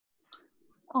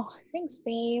Oh, thanks,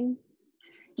 babe.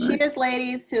 Cheers,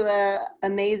 ladies, to an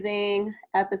amazing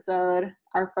episode.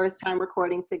 Our first time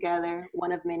recording together.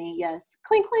 One of many. Yes.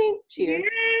 Clink, clink. Cheers.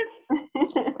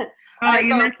 Yes. Right,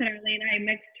 you mixed it, Arlene. I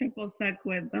mixed triple sec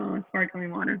with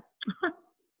sparkling water.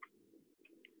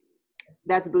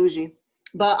 That's bougie.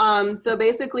 But so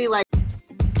basically, like,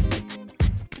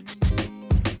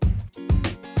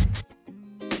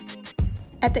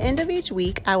 at the end of each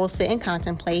week, I will sit and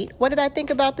contemplate, what did I think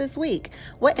about this week?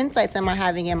 What insights am I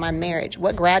having in my marriage?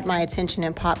 What grabbed my attention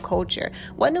in pop culture?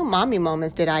 What new mommy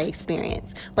moments did I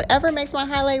experience? Whatever makes my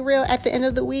highlight reel at the end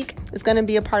of the week is going to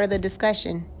be a part of the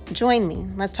discussion. Join me.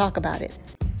 Let's talk about it.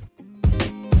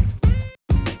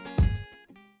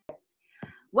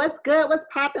 What's good? What's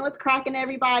popping? What's cracking,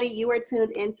 everybody? You are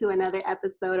tuned into another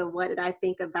episode of What Did I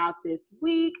Think About This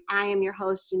Week? I am your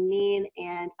host, Janine,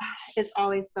 and it's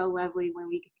always so lovely when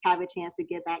we have a chance to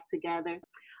get back together.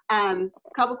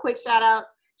 Couple quick shout outs.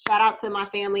 Shout out to my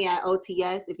family at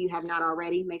OTS. If you have not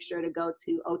already, make sure to go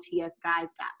to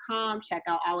otsguys.com. Check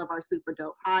out all of our super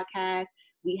dope podcasts.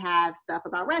 We have stuff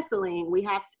about wrestling. We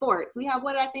have sports. We have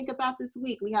what I think about this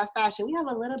week. We have fashion. We have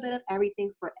a little bit of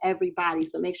everything for everybody.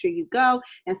 So make sure you go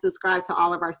and subscribe to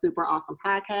all of our super awesome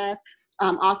podcasts.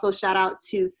 Also, shout out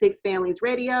to Six Families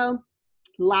Radio,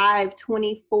 live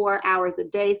 24 hours a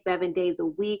day, 7 days a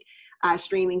week,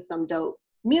 streaming some dope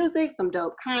music, some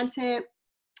dope content.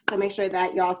 So make sure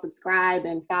that y'all subscribe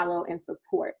and follow and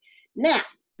support. Now,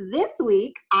 this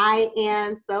week, I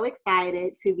am so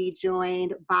excited to be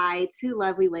joined by two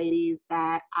lovely ladies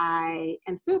that I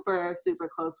am super, super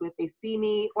close with. They see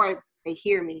me or they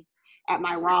hear me at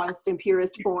my rawest and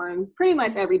purest form pretty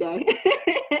much every day.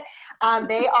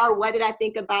 They are What Did I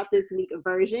Think About This Week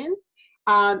versions.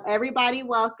 Everybody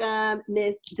welcome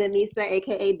Miss Demisa,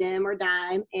 aka Dem or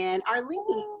Dime, and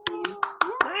Arlene.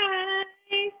 Hi.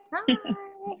 Hi.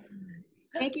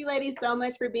 Thank you, ladies, so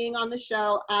much for being on the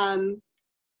show.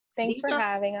 Thanks for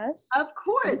having us. Of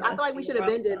course. I feel like we should have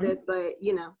been did welcome. this, but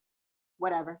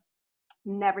whatever.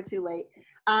 Never too late.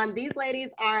 These ladies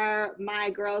are my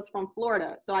girls from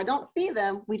Florida. So I don't see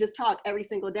them. We just talk every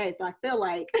single day. So I feel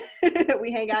like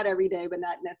we hang out every day, but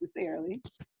not necessarily.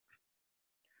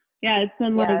 Yeah, it's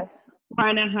been like Yes.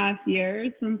 4.5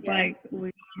 years since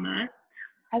we met.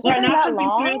 Has it been not that since we started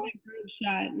long? the group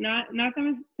chat. Not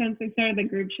since we started the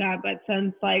group chat, but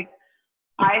since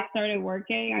I started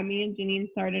working. Me and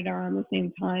Janine started around the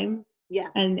same time. Yeah.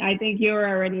 And I think you were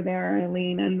already there,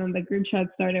 Arlene. And then the group chat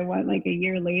started, a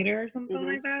year later or something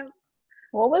like that?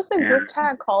 What was the group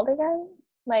chat called again?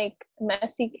 Like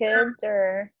Messy Kids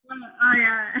or? Oh,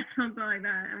 yeah, something like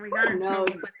that. And we got Who knows?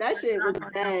 But that shit was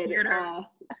dead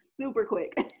super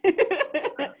quick.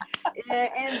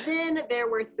 And then there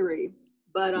were three.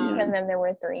 But and then there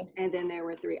were three. And then there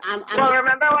were three. Remember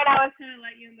when I was trying to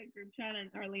let you in the group chat and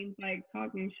Arlene's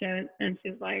talking shit and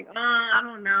she's like, I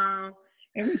don't know.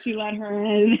 And when she let her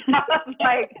in, I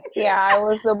was yeah, I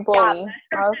was the bully.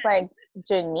 I was like,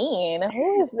 Janine,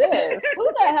 who is this?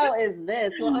 Who the hell is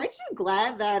this? Well, aren't you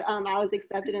glad that I was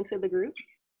accepted into the group?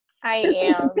 I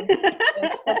am.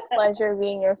 It's a pleasure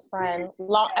being your friend.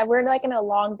 We're in a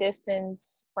long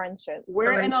distance friendship.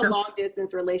 We're in a long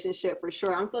distance relationship for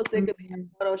sure. I'm so sick of being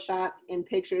photoshopped in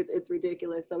pictures. It's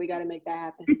ridiculous. So we got to make that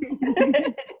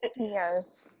happen.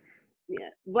 Yes. Yeah.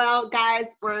 Well, guys,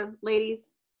 or ladies,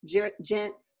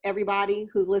 gents, everybody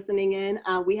who's listening in,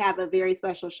 we have a very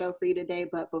special show for you today.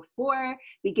 But before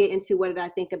we get into what did I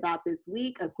think about this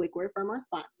week, a quick word from our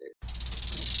sponsors.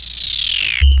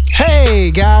 Hey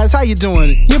guys, how you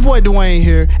doing? Your boy Dwayne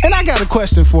here, and I got a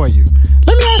question for you.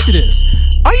 Let me ask you this.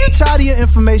 Are you tired of your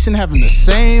information having the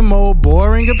same old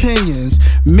boring opinions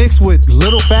mixed with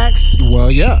little facts?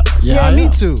 Well, yeah, me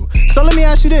too. So let me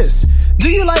ask you this. Do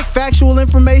you like factual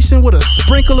information with a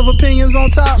sprinkle of opinions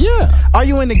on top? Yeah. Are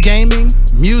you into gaming,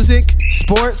 music,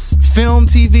 sports, film,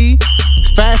 TV,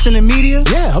 fashion, and media?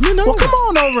 Yeah, Well, come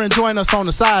on over and join us on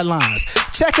the sidelines.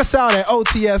 Check us out at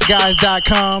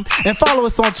otsguys.com and follow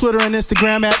us on Twitter and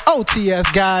Instagram at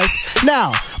otsguys.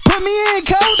 Now, put me in,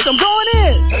 coach. I'm going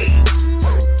in.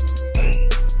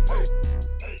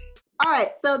 All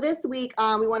right, so this week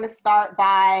we want to start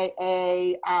by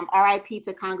a RIP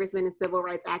to Congressman and civil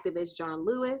rights activist John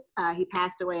Lewis. He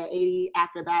passed away at 80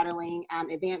 after battling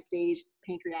advanced stage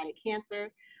pancreatic cancer.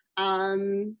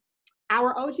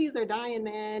 Our OGs are dying,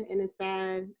 man, and it's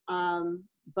sad.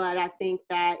 But I think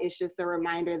that it's just a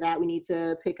reminder that we need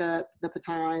to pick up the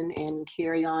baton and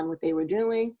carry on what they were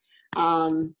doing.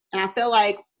 And I feel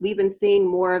like we've been seeing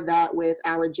more of that with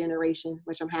our generation,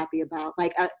 which I'm happy about.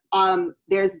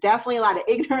 There's definitely a lot of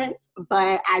ignorance,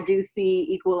 but I do see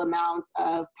equal amounts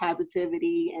of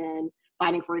positivity and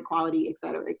fighting for equality, et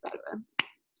cetera, et cetera.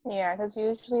 Yeah, because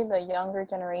usually the younger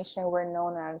generation, we're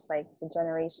known as like the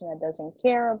generation that doesn't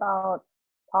care about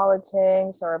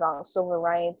politics or about civil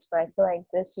rights. But I feel like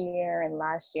this year and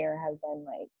last year have been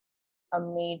like a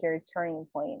major turning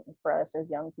point for us as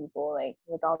young people, like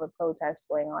with all the protests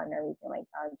going on and everything like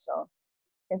that. So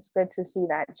it's good to see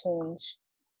that change.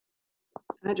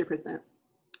 100%,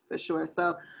 for sure.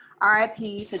 So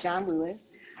RIP to John Lewis.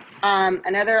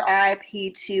 Another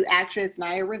RIP to actress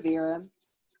Naya Rivera.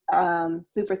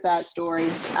 Super sad story.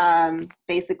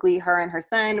 Basically, her and her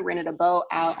son rented a boat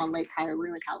out on Lake Hyrule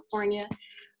in California.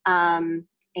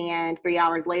 And 3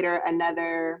 hours later,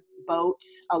 another boat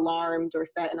alarmed or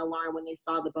set an alarm when they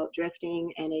saw the boat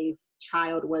drifting, and a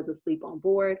child was asleep on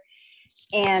board.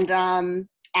 And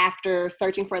after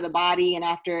searching for the body and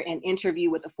after an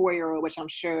interview with a 4-year-old, which I'm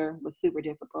sure was super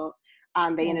difficult,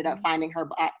 they ended up finding her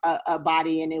a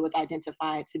body, and it was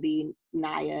identified to be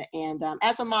Naya. And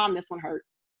as a mom, this one hurt.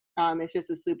 It's just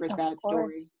a super sad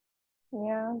story.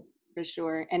 Yeah. For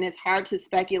sure. And it's hard to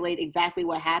speculate exactly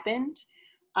what happened.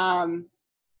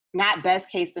 Not best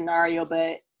case scenario,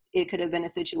 but it could have been a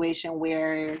situation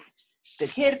where the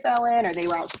kid fell in, or they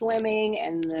were out swimming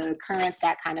and the currents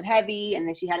got kind of heavy, and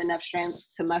then she had enough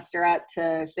strength to muster up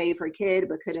to save her kid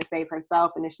but couldn't save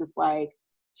herself. And it's just like,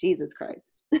 Jesus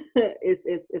Christ.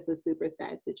 it's a super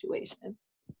sad situation.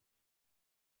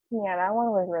 Yeah, that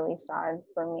one was really sad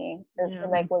for me.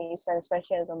 Like what you said,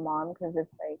 especially as a mom, because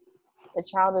it's like the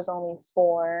child is only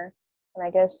 4. And I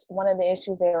guess one of the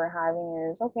issues they were having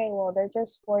is, okay, well, they're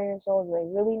just 4 years old. Do they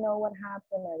really know what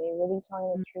happened? Are they really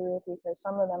telling the truth? Because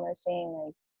some of them are saying,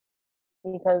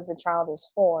 like, because the child is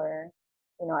 4,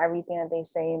 you know, everything that they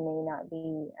say may not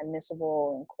be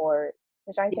admissible in court,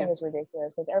 which I think is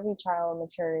ridiculous, because every child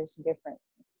matures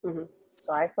differently.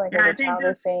 So I feel like if the child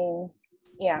is saying,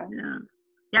 Yeah,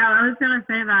 I was gonna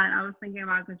say that. I was thinking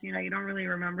about, because you don't really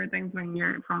remember things when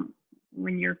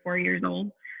you're 4 years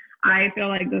old. I feel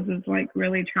like this is like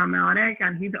really traumatic,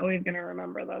 and he's always gonna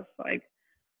remember this. Like,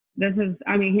 this is,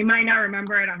 I mean, he might not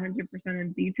remember it 100%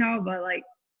 in detail, but like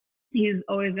he's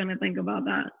always gonna think about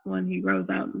that when he grows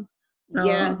up.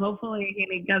 So hopefully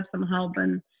he gets some help.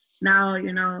 And now,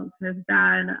 his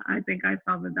dad, I think I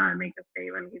saw the dad make a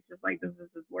statement. He's just like, this is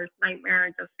his worst nightmare,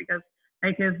 just because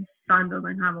like his son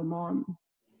doesn't have a mom.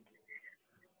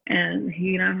 And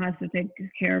he now has to take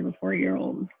care of a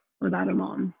 4-year-old without a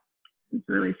mom. It's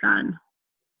really sad.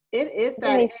 It is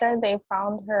sad. They said they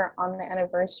found her on the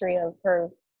anniversary of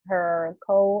her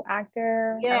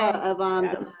co-actor.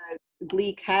 The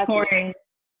Glee cast. Corey.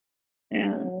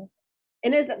 Yeah.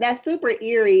 And that's super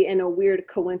eerie and a weird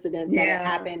coincidence that it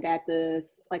happened at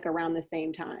around the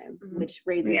same time, which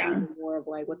raises even more of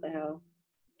like, what the hell?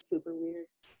 Super weird.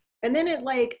 And then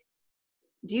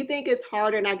do you think it's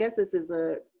harder, and I guess this is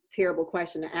a terrible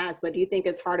question to ask, but do you think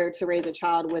it's harder to raise a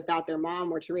child without their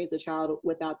mom or to raise a child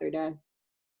without their dad?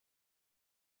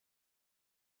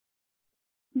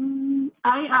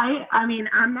 I mean,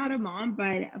 I'm not a mom,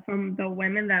 but from the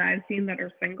women that I've seen that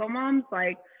are single moms,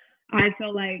 like, I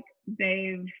feel like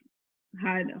they've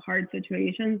had hard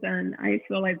situations, and I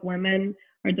feel like women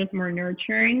are just more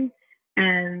nurturing,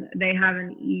 and they have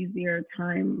an easier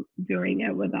time doing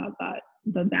it without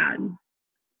the dad.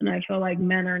 And I feel like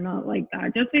men are not like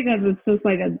that, just because it's just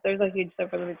like there's a huge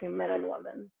difference between men and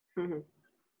women.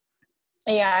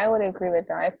 Yeah, I would agree with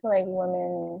that. I feel like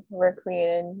women were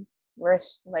created, we're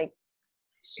like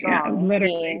strong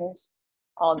beings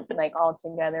all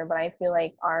together, but I feel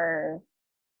like our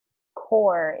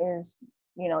core is,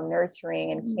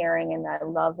 nurturing and caring and that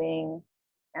loving.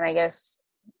 And I guess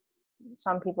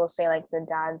some people say like the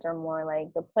dads are more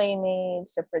like the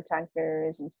playmates, the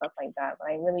protectors and stuff like that.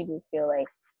 But I really do feel like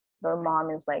the mom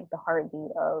is like the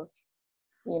heartbeat of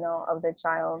the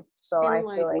child. So and I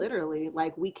feel like literally,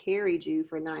 like, we carried you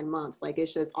for 9 months. Like,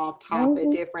 it's just off top, a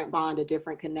different bond, a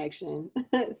different connection.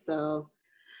 So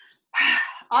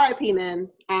RIP, man.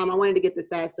 I wanted to get the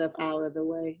sad stuff out of the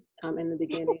way in the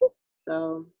beginning.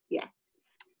 So yeah.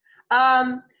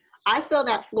 I feel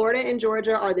that Florida and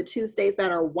Georgia are the 2 states that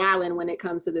are wilding when it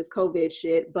comes to this COVID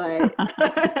shit. But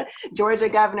Georgia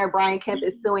Governor Brian Kemp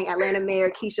is suing Atlanta Mayor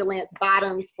Keisha Lance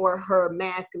Bottoms for her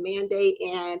mask mandate.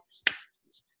 And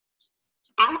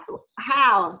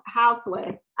how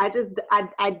Sway?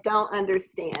 I don't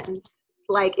understand.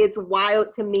 Like, it's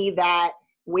wild to me that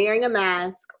wearing a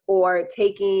mask or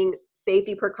taking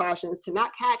safety precautions to not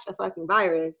catch a fucking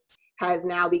virus has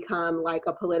now become like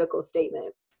a political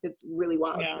statement. It's really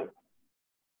wild to me.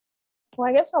 Well,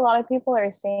 I guess a lot of people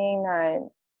are saying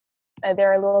that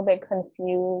they're a little bit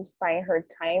confused by her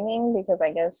timing, because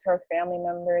I guess her family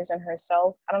members and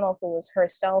herself, I don't know if it was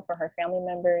herself or her family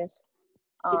members,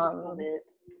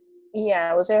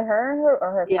 Yeah, was it her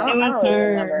or her? Yeah, I don't really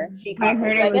remember. I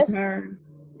heard So it was her.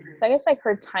 I guess like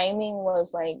her timing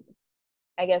was like,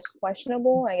 I guess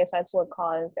questionable. I guess that's what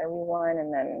caused everyone.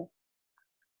 And then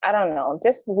I don't know.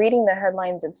 Just reading the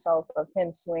headlines itself of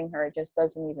him suing her just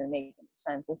doesn't even make any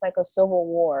sense. It's like a civil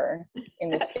war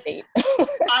in the state.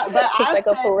 But It's like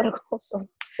a political.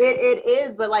 It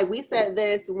is, but like we said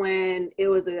this when it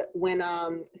was when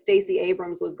Stacey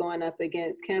Abrams was going up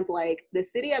against Kemp. Like the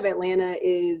city of Atlanta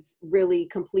is really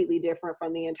completely different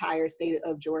from the entire state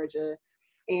of Georgia,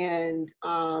 and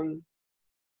bruv,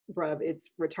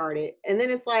 it's retarded. And then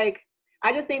it's like,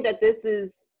 I just think that this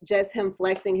is just him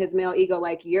flexing his male ego.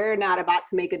 Like, you're not about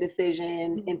to make a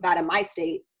decision inside of my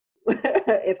state.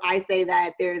 If I say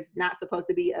that there's not supposed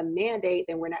to be a mandate,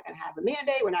 then we're not going to have a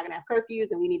mandate. We're not going to have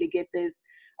curfews, and we need to get this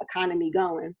economy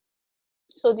going.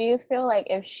 So do you feel like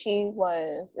if she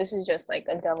was, this is just like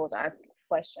a devil's advocate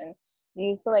question, do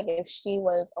you feel like if she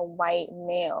was a white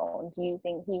male, do you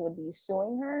think he would be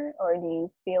suing her? Or do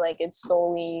you feel like it's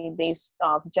solely based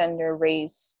off gender,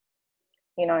 race?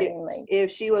 You know what I mean? Like, if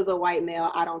she was a white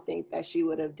male, I don't think that she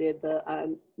would have did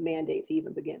the mandate to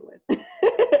even begin with.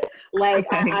 Like,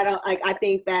 okay. I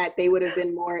think that they would have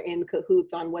been more in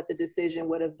cahoots on what the decision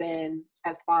would have been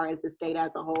as far as the state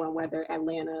as a whole and whether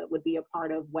Atlanta would be a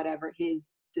part of whatever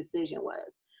his decision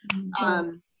was.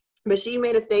 Mm-hmm. But she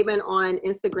made a statement on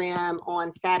Instagram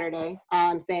on Saturday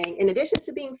saying, in addition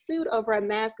to being sued over a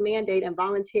mask mandate and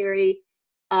voluntary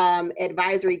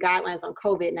advisory guidelines on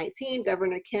COVID-19,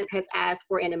 Governor Kemp has asked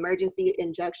for an emergency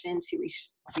injunction to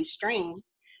restrain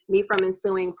me from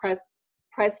ensuing press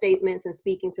statements and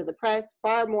speaking to the press.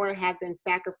 Far more have been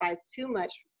sacrificed too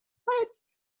much. What?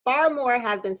 Far more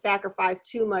have been sacrificed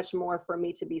too much more for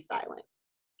me to be silent.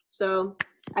 So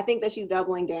I think that she's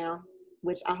doubling down,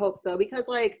 which I hope so, because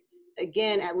like,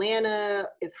 again, Atlanta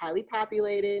is highly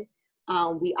populated.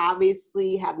 We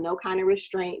obviously have no kind of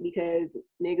restraint because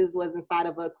niggas was inside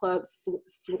of a club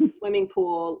swimming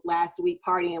pool last week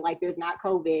partying like there's not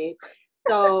COVID.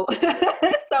 So,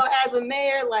 so as a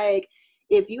mayor, like,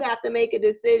 if you have to make a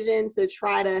decision to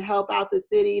try to help out the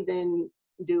city, then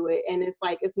do it. And it's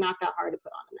like, it's not that hard to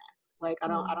put on a mask. Like, I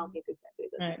don't think it's that big.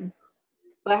 Right.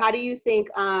 But how do you think,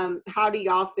 how do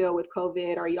y'all feel with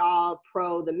COVID? Are y'all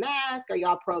pro the mask? Are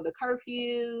y'all pro the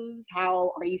curfews?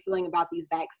 How are you feeling about these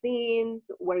vaccines?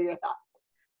 What are your thoughts?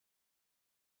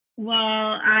 Well,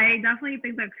 I definitely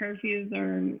think that curfews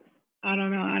are, I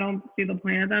don't know, I don't see the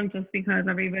point of them just because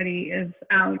everybody is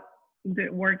out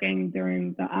working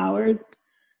during the hours,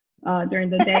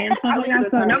 during the day and stuff like that.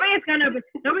 So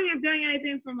nobody's doing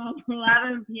anything from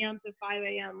 11 p.m. to 5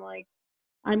 a.m. Like,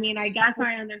 I mean, I guess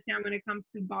I understand when it comes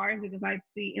to bars because I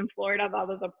see in Florida that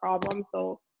was a problem.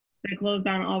 So they closed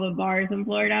down all the bars in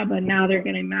Florida, but now they're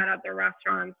getting mad at the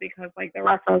restaurants because like the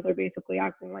restaurants are basically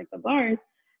acting like the bars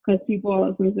because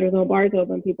people, since there's no bars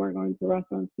open, people are going to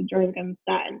restaurants to drink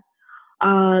instead.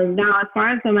 Now, as far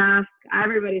as the mask,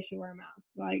 everybody should wear a mask.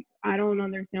 Like, I don't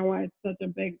understand why it's such a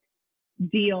big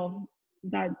deal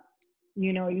that,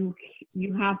 you know,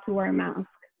 you have to wear a mask.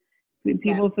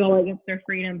 People feel like it's their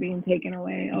freedom being taken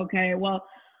away. Okay, well,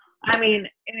 I mean,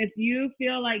 if you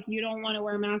feel like you don't want to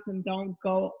wear a mask, and don't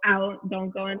go out,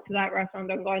 don't go into that restaurant,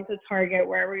 don't go into Target,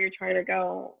 wherever you're trying to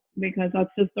go, because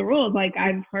that's just the rules. Like,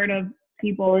 I've heard of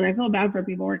people, and I feel bad for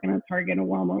people working at Target or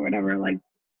Walmart or whatever. Like,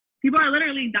 people are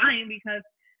literally dying because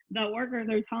the workers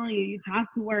are telling you have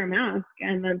to wear a mask,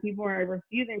 and then people are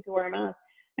refusing to wear a mask.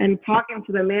 And talking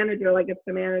to the manager like it's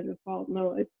the manager's fault.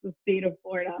 No, it's the state of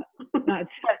Florida that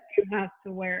says you have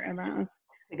to wear a mask.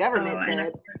 The government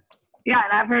said. And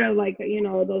I've heard of like, you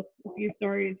know, those few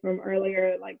stories from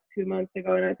earlier, like 2 months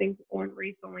ago. And I think one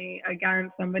recently,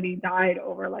 again, somebody died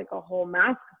over like a whole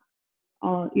mask,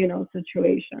 you know,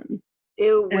 situation.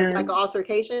 It was like an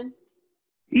altercation?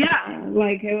 Yeah,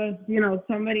 like it was, you know,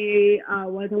 somebody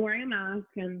wasn't wearing a mask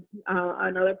and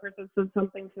another person said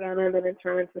something to them and then it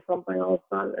turned into something else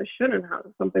that it shouldn't have,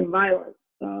 something violent.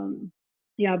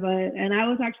 Yeah, and I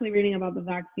was actually reading about the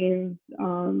vaccines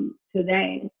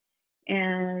today,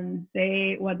 and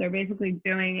what they're basically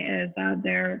doing is that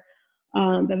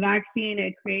the vaccine,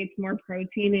 it creates more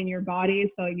protein in your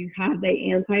body, so you have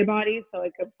the antibodies, so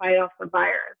it could fight off the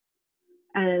virus.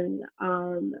 And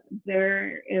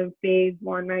they're in phase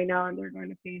 1 right now, and they're going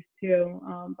to phase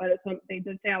 2. But they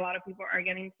did say a lot of people are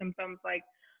getting symptoms like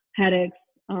headaches,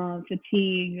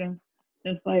 fatigue,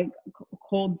 just like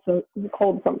cold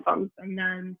symptoms. And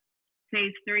then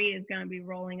phase 3 is going to be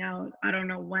rolling out. I don't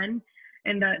know when,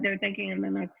 and they're thinking in the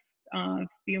next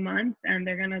few months, and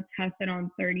they're going to test it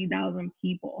on 30,000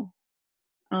 people,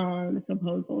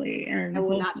 supposedly. And I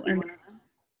will not be one of them.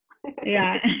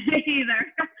 Yeah, either.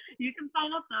 You can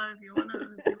follow us if you want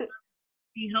to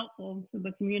be helpful to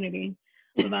the community.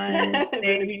 But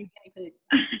they,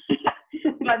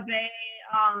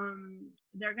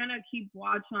 they're gonna keep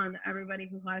watch on everybody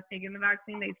who has taken the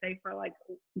vaccine. They say for like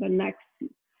the next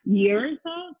year or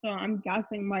so. So I'm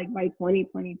guessing like by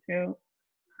 2022,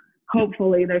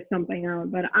 hopefully there's something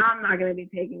out. But I'm not gonna be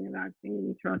taking the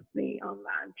vaccine. Trust me on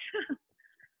that.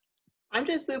 I'm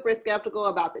just super skeptical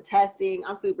about the testing.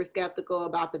 I'm super skeptical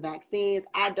about the vaccines.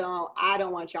 I don't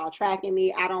want y'all tracking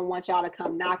me. I don't want y'all to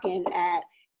come knocking at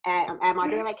my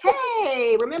door like,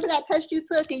 hey, remember that test you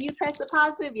took and you tested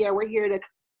positive? Yeah, we're here to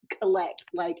collect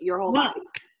like your whole body.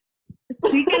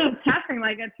 Speaking of testing,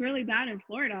 like it's really bad in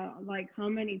Florida. Like how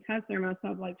many tests are messed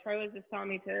up? Like Troy was just telling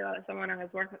me to someone at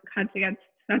his work had to get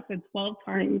tested 12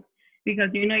 times because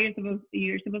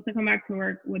you're supposed to come back to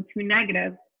work with 2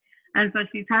 negatives. And so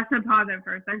she tested positive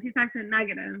first, then she tested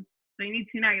negative. So you need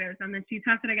 2 negatives. And then she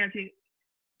tested again, she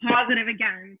positive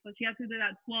again. So she had to do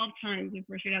that 12 times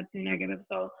before she got 2 negatives.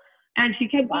 So, and she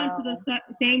kept going to the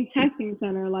same testing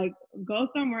center, like go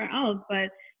somewhere else.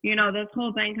 But, this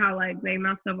whole thing, how like they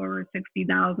messed up over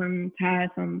 60,000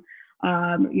 tests and,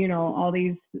 all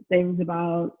these things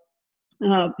about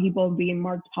people being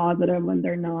marked positive when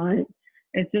they're not.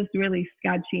 It's just really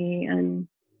sketchy. And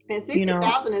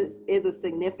 60,000 is a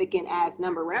significant ass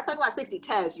number. When I'm talking about 60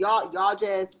 tests, y'all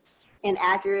just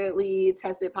inaccurately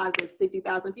tested positive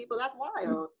 60,000 people. That's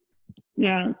wild.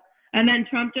 Yeah. And then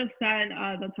Trump just said,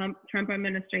 the Trump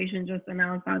administration just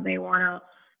announced that they want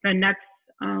the next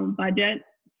budget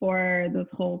for this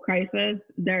whole crisis,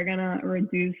 they're going to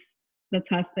reduce the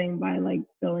testing by like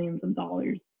billions of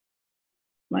dollars.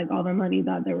 Like all the money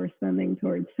that they were spending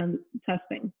towards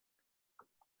testing.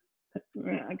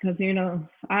 Because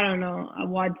I don't know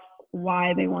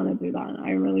why they want to do that. I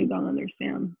really don't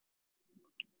understand.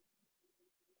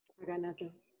 I got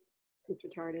nothing. It's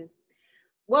retarded.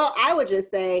 Well, I would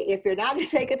just say if you're not going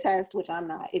to take a test, which I'm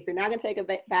not, if you're not going to take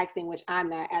a vaccine, which I'm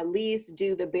not, at least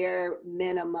do the bare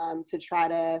minimum to try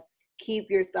to keep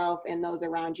yourself and those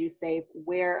around you safe.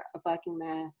 Wear a fucking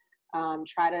mask.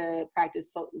 Try to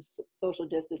practice social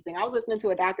distancing. I was listening to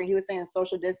a doctor and he was saying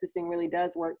social distancing really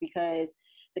does work because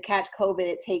to catch COVID,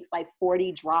 it takes like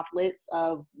 40 droplets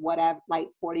of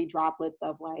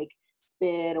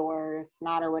spit or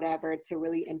snot or whatever to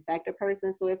really infect a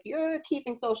person. So if you're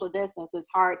keeping social distance, it's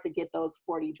hard to get those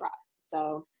 40 drops.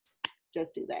 So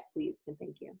just do that, please, and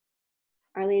thank you.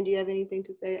 Arlene, do you have anything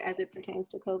to say as it pertains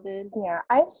to COVID? Yeah,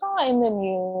 I saw in the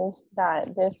news that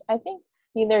I think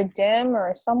either Dim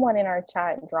or someone in our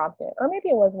chat dropped it, or maybe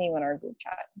it wasn't even our group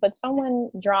chat, but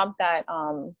someone dropped that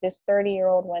this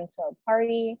 30-year-old went to a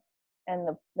party and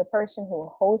the person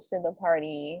who hosted the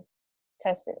party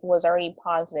was already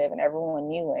positive and everyone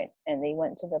knew it, and they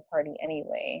went to the party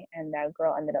anyway, and that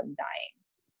girl ended up dying.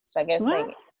 So I guess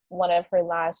like one of her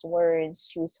last words,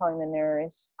 she was telling the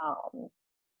nurse,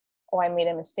 I made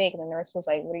a mistake. And the nurse was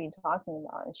like, what are you talking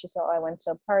about? And she said, I went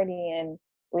to a party and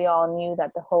we all knew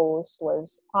that the host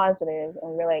was positive,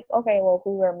 and we're like, okay, well, if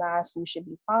we wear masks, we should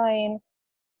be fine.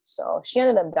 So she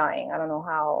ended up dying. I don't know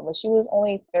how, but she was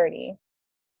only 30.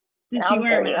 Did she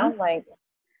wear a mask? I'm like,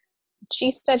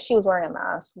 she said she was wearing a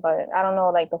mask, but I don't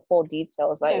know like the full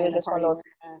details. Like it was just one of those.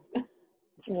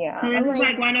 Yeah. So this is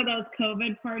like one of those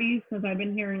COVID parties, because I've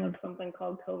been hearing of something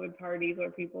called COVID parties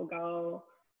where people go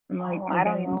and like I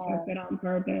don't know. infected on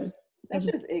purpose. That's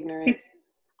just ignorance.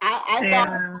 I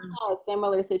saw a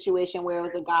similar situation where it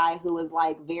was a guy who was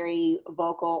like very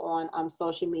vocal on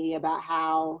social media about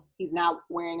how he's not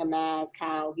wearing a mask,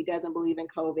 how he doesn't believe in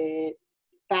COVID.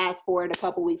 Fast forward a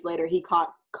couple weeks later, he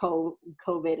caught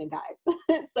COVID and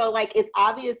died. So like it's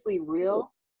obviously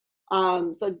real.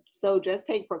 So just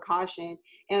take precaution.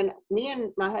 And me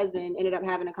and my husband ended up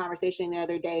having a conversation the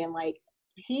other day, and like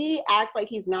he acts like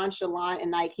he's nonchalant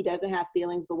and like he doesn't have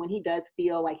feelings, but when he does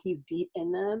feel, like he's deep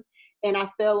in them. And I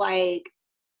feel like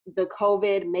the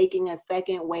COVID making a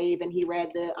second wave, and he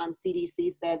read the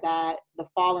CDC said that the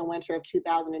fall and winter of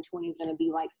 2020 is going to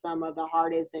be like some of the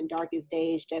hardest and darkest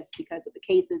days just because of the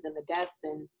cases and the deaths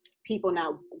and people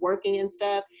not working and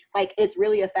stuff. Like it's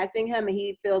really affecting him, and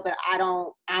he feels that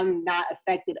I'm not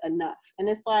affected enough. And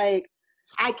it's like,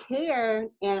 I care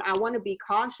and I want to be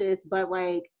cautious, but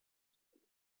like,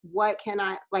 what can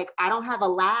I don't have a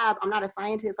lab. I'm not a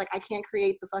scientist. Like I can't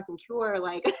create the fucking cure.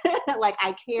 Like, like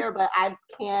I care, but I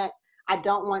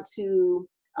don't want to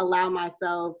allow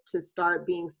myself to start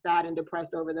being sad and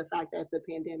depressed over the fact that the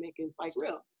pandemic is like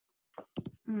real.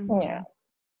 Yeah.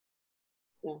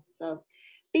 Yeah. So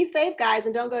Be safe, guys,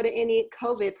 and don't go to any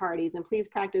COVID parties. And please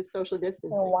practice social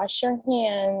distancing. And wash your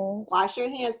hands. Wash your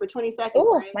hands for 20 seconds.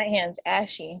 Oh, right? my hand's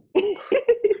ashy. We can't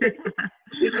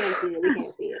see it. We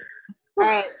can't see it. All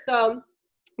right. So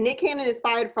Nick Cannon is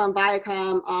fired from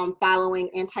Viacom following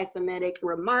anti-Semitic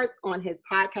remarks on his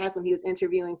podcast when he was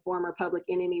interviewing former Public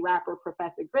Enemy rapper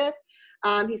Professor Griff.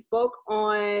 He spoke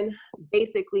on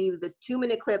basically the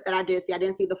 2-minute clip that I did see. I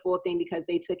didn't see the full thing because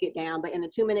they took it down. But in the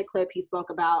 2-minute clip, he spoke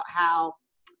about how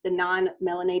the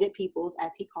non-melanated peoples,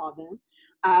 as he called them,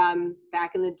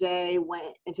 back in the day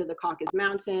went into the Caucasus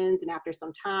Mountains, and after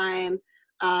some time,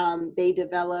 they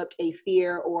developed a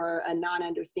fear or a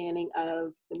non-understanding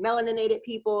of the melanated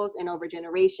peoples, and over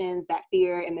generations, that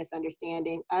fear and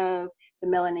misunderstanding of the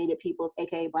melanated peoples,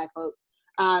 aka Black folks,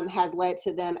 has led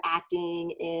to them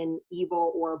acting in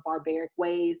evil or barbaric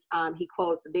ways. He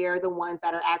quotes, "They're the ones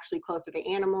that are actually closer to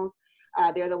animals.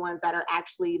 They're the ones that are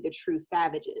actually the true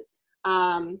savages."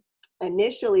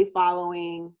 Initially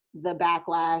following the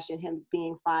backlash and him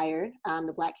being fired,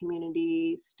 the Black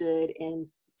community stood in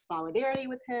solidarity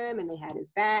with him and they had his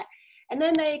back. And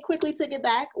then they quickly took it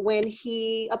back when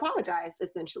he apologized,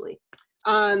 essentially.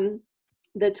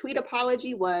 The tweet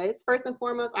apology was, "First and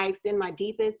foremost, I extend my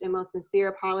deepest and most sincere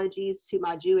apologies to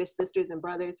my Jewish sisters and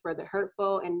brothers for the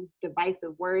hurtful and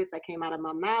divisive words that came out of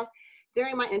my mouth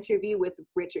during my interview with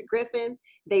Richard Griffin.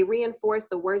 They reinforce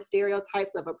the worst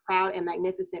stereotypes of a proud and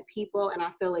magnificent people, and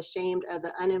I feel ashamed of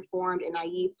the uninformed and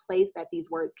naive place that these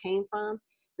words came from.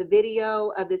 The video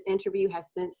of this interview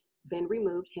has since been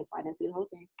removed," hence why I didn't see the whole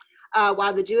thing.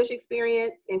 "While the Jewish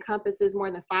experience encompasses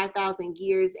more than 5,000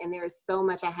 years and there is so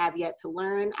much I have yet to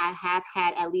learn, I have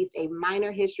had at least a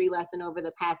minor history lesson over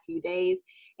the past few days,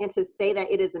 and to say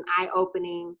that it is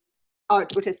eye-opening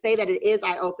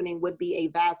would be a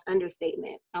vast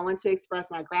understatement. I want to express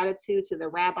my gratitude to the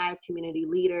rabbis, community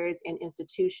leaders, and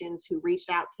institutions who reached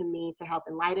out to me to help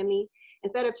enlighten me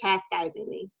instead of chastising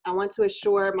me. I want to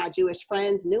assure my Jewish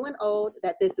friends, new and old,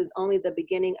 that this is only the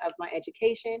beginning of my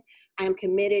education. I am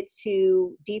committed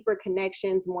to deeper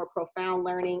connections, more profound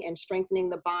learning, and strengthening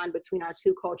the bond between our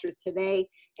two cultures today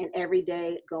and every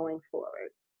day going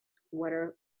forward."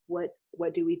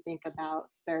 What do we think about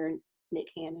Sir Nick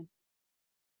Cannon?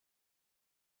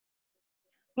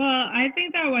 Well, I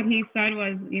think that what he said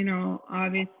was,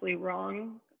 obviously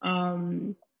wrong.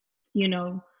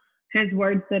 His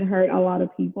words did hurt a lot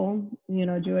of people.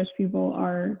 Jewish people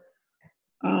are,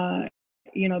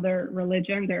 their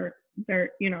religion, they're,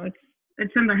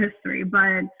 it's in the history.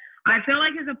 But I feel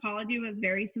like his apology was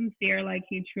very sincere. Like,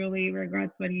 he truly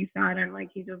regrets what he said, and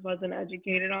like he just wasn't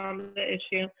educated on the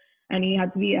issue, and he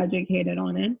had to be educated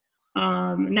on it.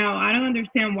 Now, I don't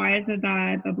understand why is it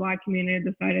that the Black community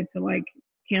decided to like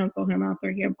cancel him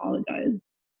after he apologized.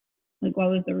 Like, what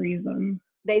was the reason?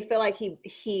 They feel like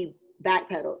he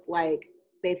backpedaled. Like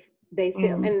they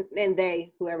feel and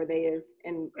they, whoever they is,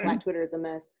 and Black Twitter is a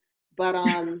mess. But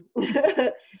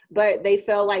but they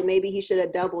felt like maybe he should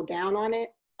have doubled down on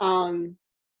it.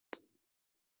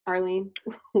 Arlene,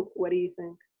 what do you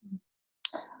think?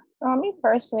 Me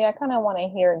personally, I kind of want to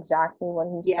hear exactly what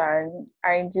he said.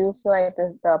 I do feel like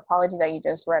the apology that you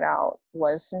just read out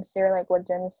was sincere, like what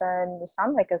Jen said. It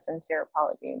sounds like a sincere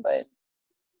apology, but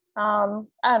I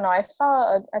don't know. I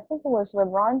think it was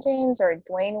LeBron James or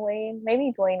Dwayne Wade,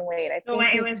 maybe Dwayne Wade. I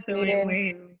think it was Dwayne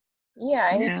Wade.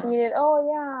 Yeah, he tweeted, "Oh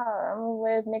yeah, I'm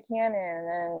with Nick Cannon,"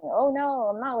 and "Oh no,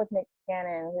 I'm not with Nick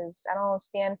Cannon because I don't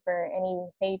stand for any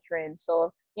hatred."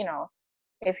 So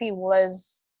if he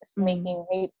was making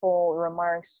hateful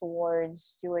remarks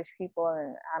towards Jewish people,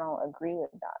 and I don't agree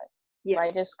with that. Yeah. But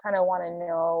I just kind of want to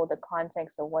know the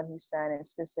context of what he said and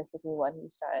specifically what he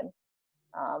said.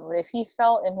 But if he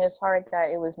felt in his heart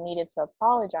that it was needed to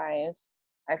apologize,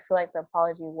 I feel like the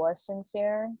apology was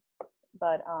sincere.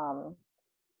 But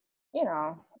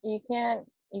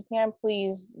you can't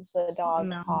please the dog,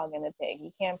 the hog, and the pig.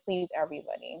 You can't please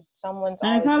everybody. Someone's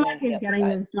always going to be upset. He's getting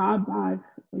his job back,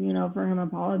 for him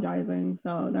apologizing.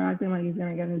 So they're acting like he's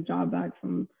going to get his job back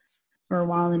for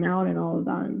wilding out and all of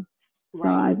that.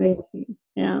 Right. So I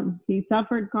think, he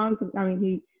suffered consequences. I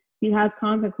mean, he has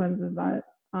consequences that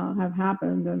have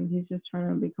happened, and he's just trying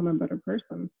to become a better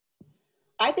person.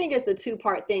 I think it's a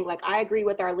two-part thing. Like, I agree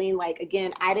with Arlene. Like,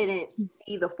 again, I didn't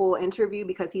see the full interview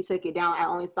because he took it down. I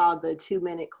only saw the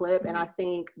 2-minute clip. And I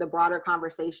think the broader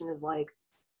conversation is like,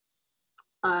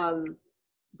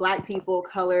 Black people,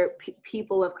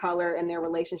 people of color and their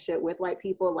relationship with white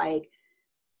people. Like,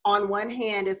 on one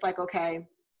hand, it's like, okay,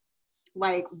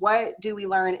 like, what do we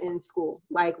learn in school?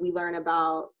 Like, we learn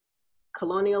about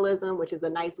colonialism, which is a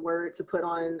nice word to put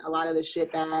on a lot of the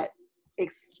shit that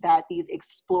these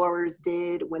explorers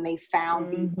did when they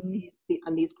found these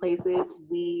on these places,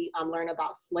 we learn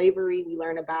about slavery. We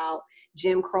learn about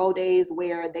Jim Crow days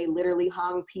where they literally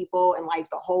hung people and like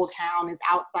the whole town is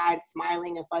outside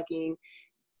smiling and fucking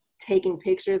taking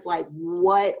pictures. Like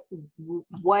what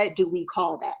do we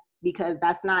call that? Because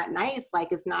that's not nice.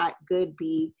 Like it's not good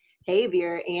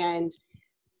behavior. And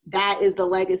that is the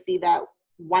legacy that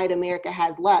white America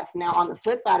has left. Now, on the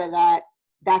flip side of that,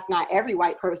 that's not every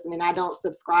white person. And I don't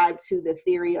subscribe to the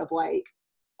theory of like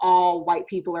all white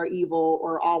people are evil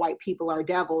or all white people are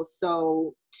devils.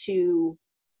 So to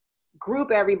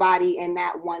group everybody in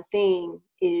that one thing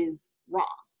is wrong,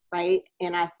 right?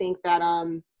 And I think that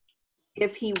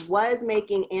if he was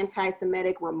making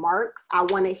anti-Semitic remarks, I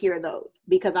want to hear those,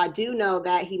 because I do know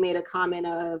that he made a comment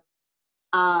of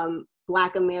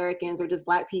Black Americans or just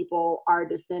Black people are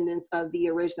descendants of the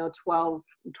original 12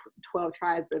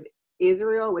 tribes of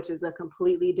Israel, which is a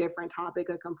completely different topic,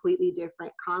 a completely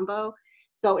different combo.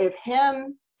 So if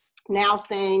him now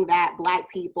saying that Black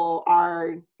people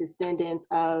are descendants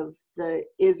of the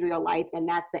Israelites and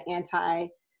that's the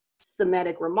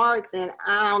anti-Semitic remark, then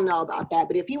I don't know about that.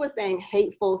 But if he was saying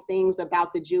hateful things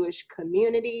about the Jewish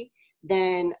community,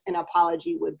 then an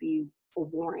apology would be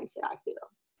warranted, I feel.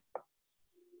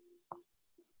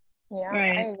 Yeah,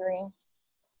 Right. I agree.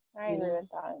 I agree with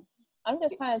that. I'm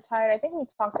just kind of tired. I think we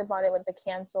talked about it with the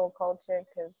cancel culture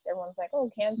because everyone's like,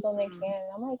 oh, cancel Nick Cannon.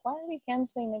 I'm like, why are we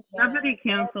canceling Nick Cannon? Nobody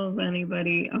cancels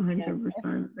anybody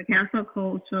 100%. The cancel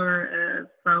culture is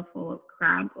so full of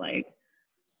crap. Like,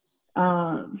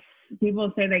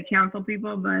 people say they cancel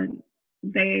people, but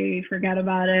they forget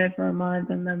about it for a month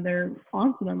and then they're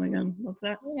on to them again. What's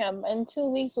that? Yeah, in 2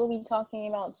 weeks we'll be talking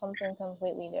about something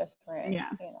completely different. Yeah.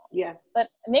 You know. Yeah. But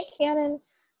Nick Cannon,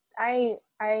 I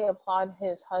applaud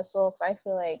his hustle because I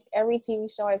feel like every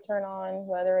TV show I turn on,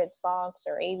 whether it's Fox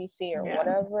or ABC or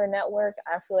whatever network,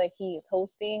 I feel like he is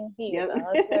hosting. He is a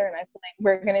hustler, and I feel like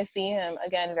we're gonna see him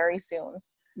again very soon.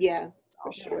 Yeah,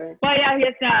 for sure. But yeah,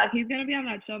 he's gonna be on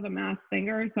that show, The Masked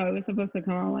Singer. So it was supposed to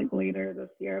come out like later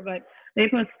this year, but they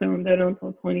postponed it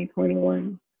until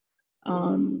 2021.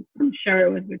 I'm sure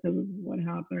it was because of what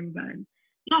happened, but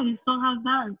yeah, he still has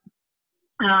that.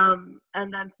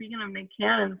 And then speaking of Nick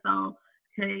Cannon, so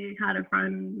he had a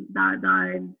friend that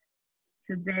died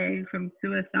today from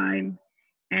suicide,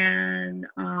 and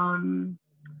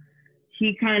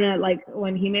he kind of like,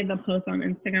 when he made the post on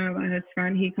Instagram about his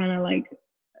friend, he kind of like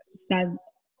said,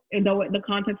 the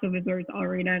context of his words I'll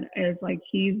read it is like,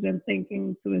 he's been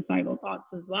thinking suicidal thoughts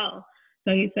as well.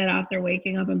 So he said, after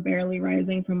waking up and barely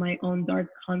rising from my own dark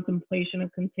contemplation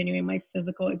of continuing my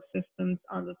physical existence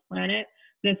on this planet,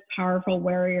 this powerful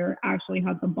warrior actually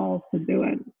had the balls to do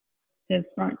it. His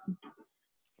friend.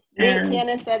 Nick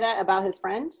Cannon said that about his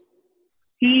friend?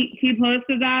 He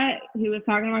posted that. He was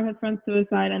talking about his friend's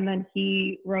suicide, and then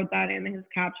he wrote that in his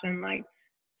caption, like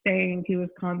saying he was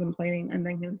contemplating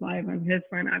ending his life, and his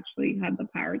friend actually had the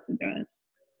power to do it.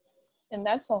 And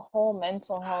that's a whole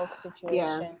mental health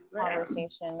situation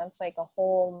conversation. That's like a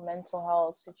whole mental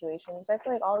health situation. Because I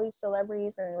feel like all these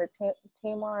celebrities, and with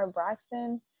Tamar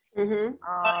Braxton,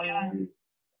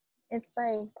 it's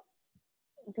like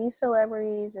these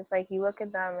celebrities, it's like you look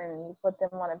at them and you put them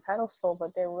on a pedestal,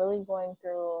 but they're really going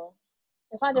through,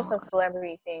 it's not just a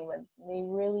celebrity thing, but they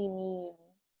really need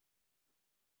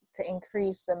to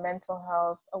increase the mental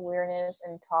health awareness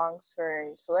and talks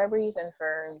for celebrities and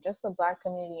for just the Black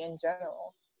community in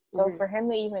general. So for him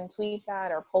to even tweet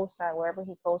that or post that, wherever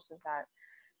he posted that,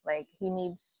 like he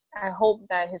needs, I hope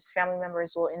that his family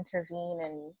members will intervene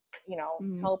and, you know,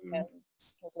 help him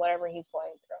with whatever he's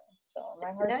going through. So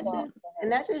my heart's going out to him.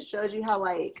 And that just shows you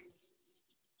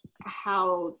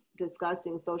how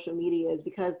disgusting social media is,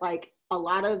 because like a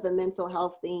lot of the mental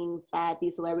health things that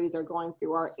these celebrities are going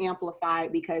through are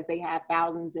amplified because they have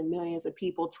thousands and millions of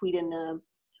people tweeting them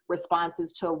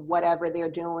responses to whatever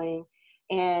they're doing.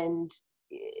 And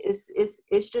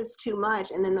it's just too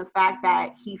much. And then the fact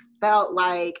that he felt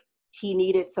like he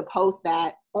needed to post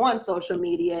that on social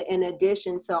media in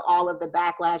addition to all of the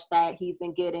backlash that he's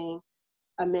been getting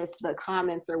amidst the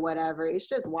comments or whatever, it's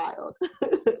just wild.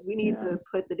 We need to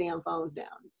put the damn phones down.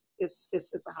 It's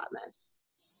a hot mess.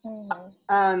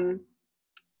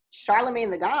 Charlemagne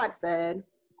the God said,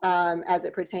 as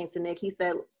it pertains to Nick, he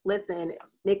said, listen,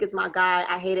 Nick is my guy.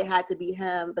 I hate it had to be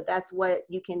him, but that's what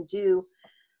you can do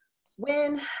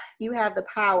when you have the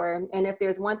power. And if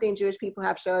there's one thing Jewish people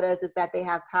have showed us, is that they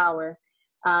have power.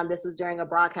 This was during a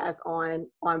broadcast on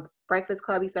Breakfast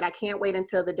Club. He said, I can't wait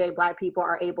until the day Black people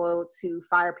are able to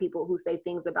fire people who say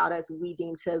things about us we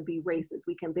deem to be racist.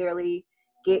 We can barely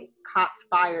get cops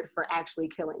fired for actually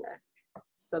killing us.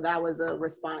 So that was a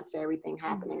response to everything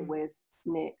happening with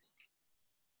Nick.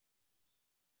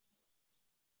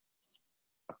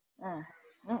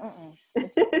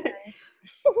 It's nice.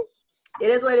 It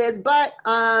is what it is. But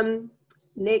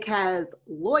Nick has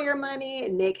lawyer money.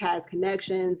 Nick has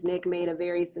connections. Nick made a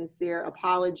very sincere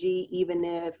apology, even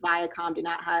if Viacom did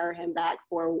not hire him back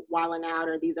for Wildin' Out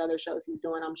or these other shows he's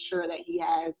doing. I'm sure that he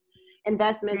has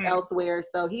investments elsewhere,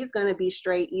 so he's going to be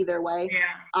straight either way.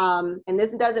 And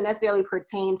this doesn't necessarily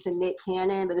pertain to Nick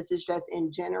Cannon, but this is just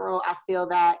in general. I feel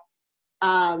that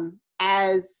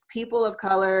as people of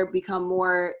color become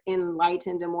more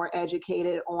enlightened and more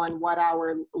educated on what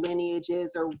our lineage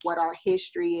is or what our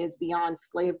history is beyond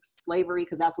slavery,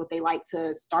 because that's what they like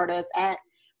to start us at,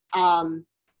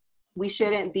 we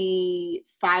shouldn't be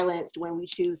silenced when we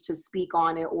choose to speak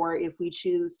on it, or if we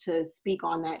choose to speak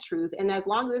on that truth. And as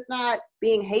long as it's not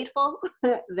being hateful,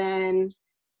 then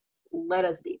let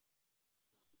us be.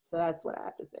 So that's what I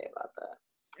have to say about that.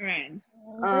 Right.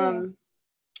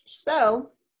 So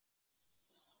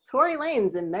Tory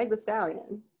Lanez and Meg Thee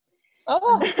Stallion.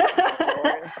 Oh,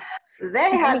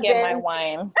 they have get my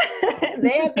wine.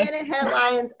 They have been in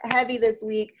headlines heavy this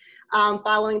week,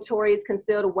 following Tory's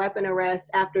concealed weapon arrest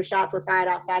after shots were fired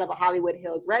outside of a Hollywood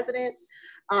Hills residence.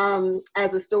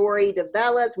 As the story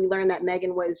developed, we learned that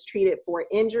Megan was treated for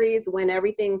injuries. When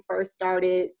everything first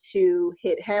started to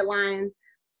hit headlines,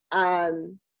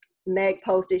 Meg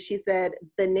posted, she said,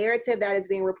 "The narrative that is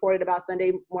being reported about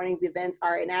Sunday morning's events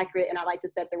are inaccurate, and I'd like to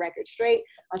set the record straight.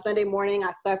 On Sunday morning,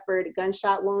 I suffered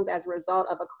gunshot wounds as a result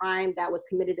of a crime that was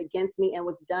committed against me and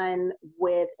was done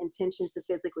with intention to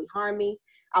physically harm me.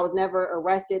 I was never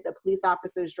arrested. The police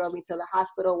officers drove me to the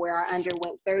hospital where I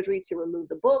underwent surgery to remove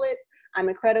the bullets. I'm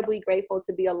incredibly grateful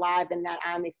to be alive and that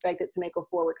I'm expected to make a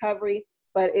full recovery.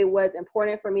 But it was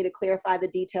important for me to clarify the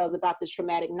details about this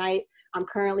traumatic night. I'm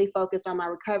currently focused on my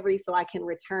recovery so I can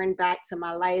return back to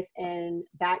my life and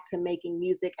back to making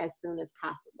music as soon as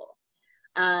possible."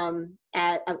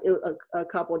 At a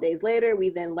couple of days later, we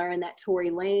then learned that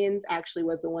Tory Lanez actually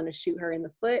was the one to shoot her in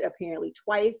the foot, apparently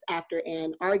twice, after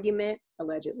an argument,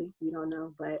 allegedly. We don't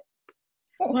know, but.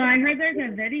 Well, I heard there's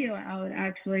a video out,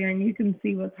 actually, and you can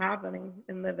see what's happening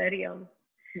in the video.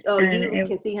 Oh, you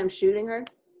can see him shooting her?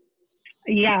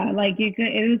 Yeah, like you could.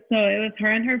 It was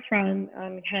her and her friend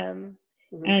and him,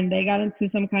 and they got into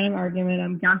some kind of argument.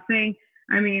 I'm guessing.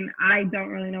 I mean, I don't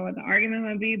really know what the argument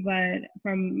would be, but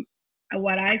from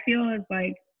what I feel is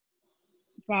like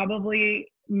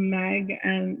probably Meg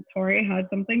and Tory had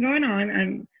something going on,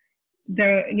 and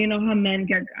you know how men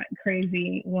get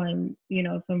crazy when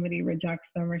somebody rejects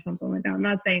them or something like that. I'm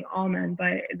not saying all men,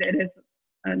 but it is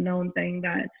a known thing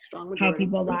that how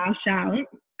people lash out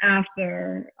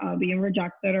after being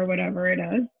rejected or whatever it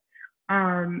is.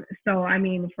 So I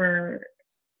mean, for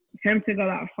him to go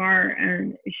that far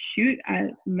and shoot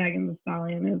at Megan Thee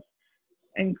Stallion is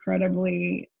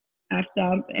incredibly effed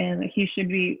up, and he should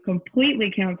be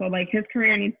completely canceled. Like, his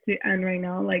career needs to end right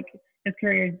now. Like, his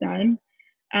career is done.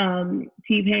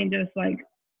 T-Pain just like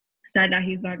said that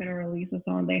he's not going to release a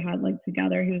song they had like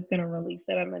together. He was going to release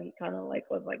it, and then he kind of like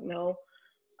was like, no.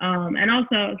 And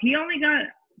also he only got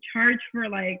charged for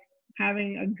like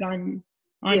having a gun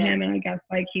on him, and I guess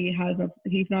like he's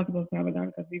not supposed to have a gun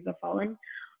because he's a felon.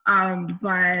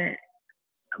 But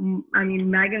I mean,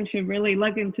 Megan should really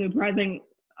look into pressing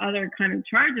other kind of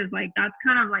charges. Like, that's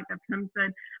kind of like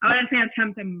attempted, I wouldn't say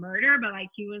attempted murder, but like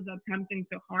he was attempting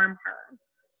to harm her.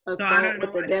 Assault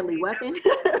with a deadly weapon.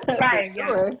 Right.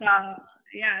 Sure.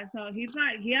 So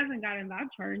he hasn't gotten that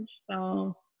charge.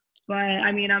 So, but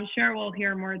I mean, I'm sure we'll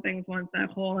hear more things once that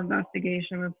whole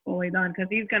investigation is fully done, because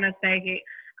he's going to say he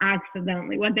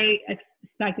accidentally, what they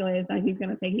speculate is that he's going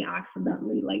to say he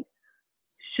accidentally like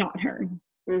shot her.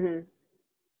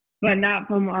 But not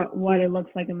from what it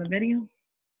looks like in the video.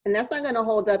 And that's not going to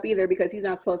hold up either, because he's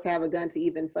not supposed to have a gun to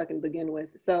even fucking begin with.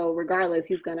 So regardless,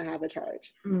 he's going to have a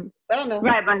charge. But I don't know.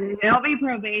 Right, but it'll be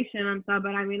probation and stuff.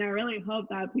 But I mean, I really hope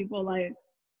that people like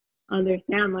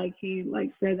understand, like, he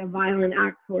like said a violent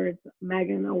act towards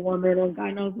Megan, a woman, and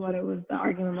God knows what it was the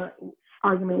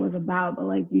argument was about. But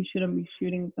like, you shouldn't be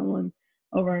shooting someone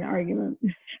over an argument.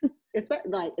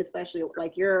 Especially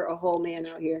like, you're a whole man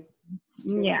out here.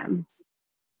 Yeah.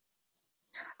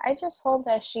 I just hope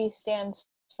that she stands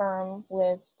firm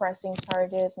with pressing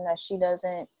charges, and that she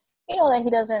doesn't, that he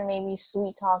doesn't maybe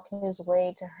sweet talk his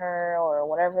way to her or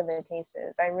whatever the case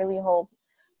is. I really hope,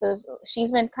 because she's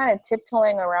been kind of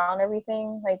tiptoeing around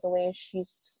everything, like the way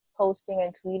she's posting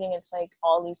and tweeting. It's like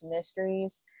all these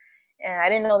mysteries, and I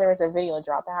didn't know there was a video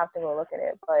drop. I have to go look at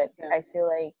it, but I feel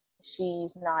like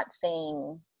she's not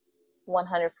saying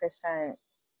 100%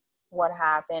 what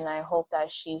happened. I hope that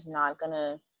she's not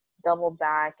gonna double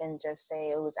back and just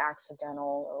say it was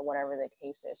accidental or whatever the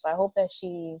case is. So I hope that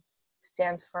she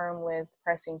stands firm with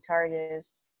pressing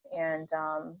charges. And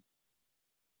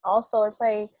also, it's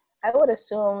like, I would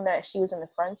assume that she was in the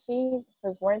front seat,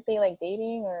 because weren't they like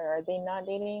dating, or are they not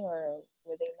dating, or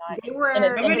were they not They were in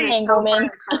an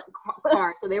entanglement?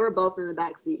 Car, so they were both in the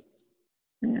back seat.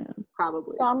 Yeah.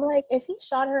 Probably. So I'm like, if he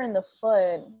shot her in the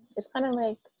foot, it's kind of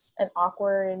like an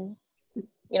awkward,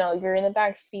 you're in the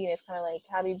back seat. It's kind of like,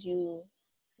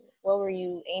 what were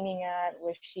you aiming at?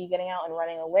 Was she getting out and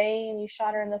running away and you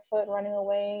shot her in the foot running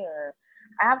away? Or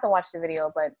I have to watch the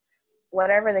video, but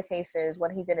whatever the case is,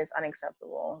 what he did is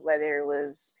unacceptable. Whether it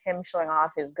was him showing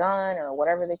off his gun or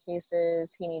whatever the case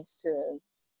is, he needs to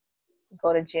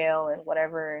go to jail and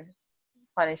whatever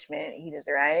punishment he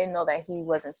deserves. I didn't know that he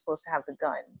wasn't supposed to have the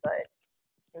gun, but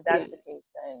if that's the case,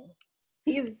 then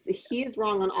he's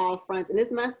wrong on all fronts, and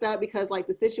it's messed up because like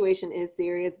the situation is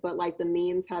serious, but like the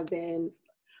memes have been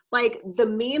like the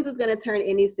memes is gonna turn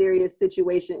any serious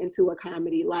situation into a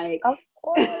comedy. Like, of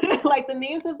course. like the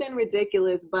memes have been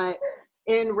ridiculous, but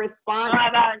in response,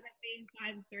 about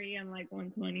 5'3" and like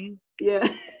 120. Yeah.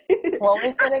 What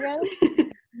was it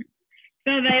again?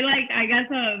 So they I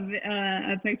guess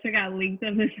a picture got leaked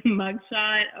of his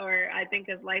mugshot, or I think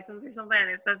his license or something, and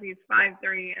it says he's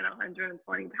 5'3" and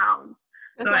 120 pounds.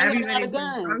 That's so why everybody's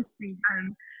been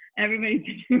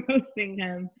roasting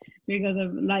him because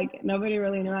of nobody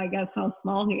really knew, I guess, how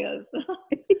small he is.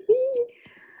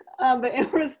 But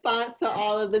in response to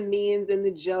all of the memes and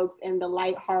the jokes and the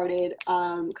lighthearted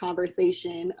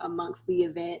conversation amongst the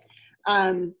event,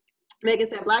 Megan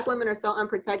said, Black women are so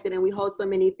unprotected and we hold so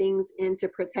many things in to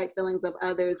protect feelings of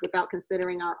others without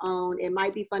considering our own. It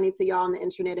might be funny to y'all on the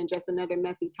internet and just another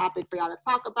messy topic for y'all to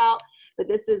talk about, but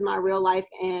this is my real life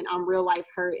and I'm real life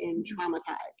hurt and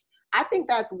traumatized. I think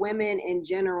that's women in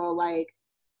general. Like,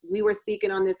 we were speaking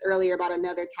on this earlier about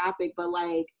another topic, but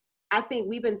like, I think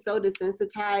we've been so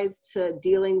desensitized to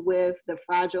dealing with the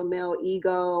fragile male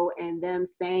ego and them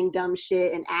saying dumb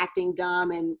shit and acting dumb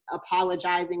and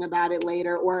apologizing about it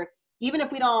later, or even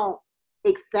if we don't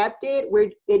accept it,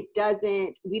 we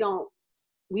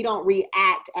don't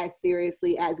react as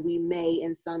seriously as we may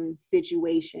in some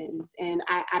situations. And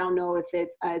I don't know if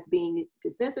it's us being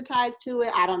desensitized to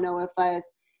it. I don't know if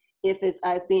it's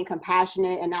us being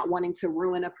compassionate and not wanting to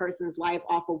ruin a person's life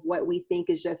off of what we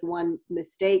think is just one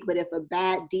mistake. But if a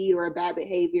bad deed or a bad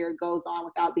behavior goes on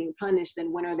without being punished,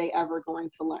 then when are they ever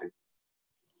going to learn?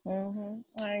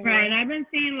 Mm-hmm. Right, and I've been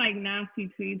seeing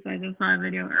nasty tweets. I just saw a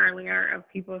video earlier of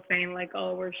people saying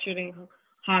oh, we're shooting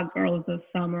hot girls this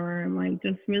summer, and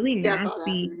just really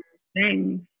nasty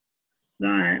things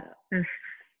that is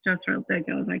just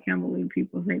ridiculous. I can't believe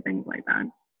people say things like that.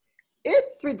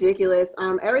 It's ridiculous.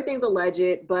 Everything's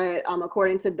alleged, but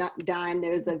according to Dime,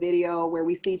 there's a video where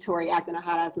we see Tory acting a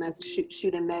hot ass mess,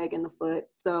 shooting Meg in the foot.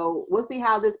 So we'll see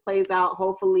how this plays out.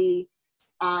 Hopefully,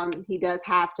 he does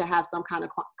have to have some kind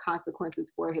of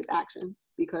consequences for his actions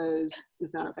because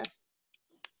it's not okay.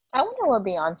 I wonder what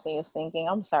Beyonce is thinking.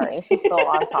 I'm sorry, this is so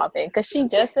off topic because she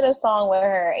just did a song with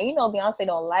her, and Beyonce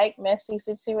don't like messy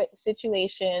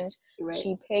situations. Right.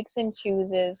 She picks and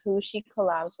chooses who she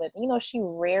collabs with. She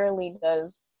rarely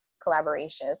does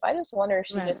collaborations. I just wonder if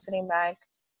she's just sitting back,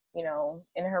 in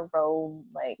her robe,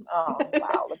 oh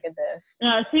wow, look at this.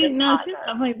 No, she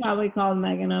definitely probably called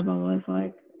Megan up and was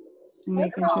like,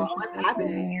 what's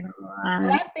happening?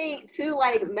 But I think too,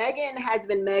 Megan has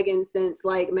been Megan since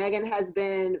Megan has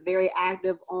been very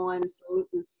active on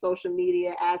social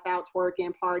media, ass out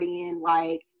twerking, partying,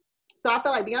 so I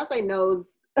feel like Beyonce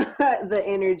knows the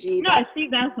energy. No, she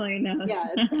definitely knows.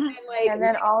 Yes. And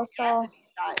then also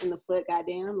shot in the foot,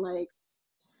 goddamn,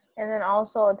 And then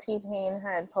also T-Pain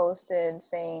had posted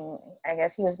saying, I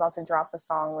guess he was about to drop a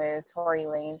song with Tory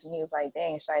Lanez, and he was like,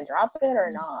 dang, should I drop it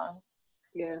or not?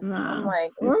 Yeah. I'm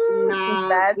like, this is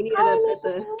bad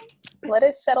timing. Let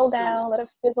it settle down. Let it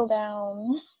fizzle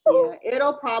down. Yeah,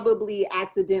 it'll probably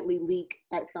accidentally leak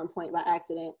at some point by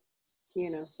accident,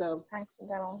 so.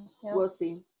 Accidental, yeah. We'll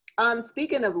see.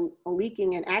 Speaking of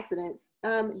leaking and accidents,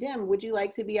 Dim, would you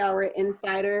like to be our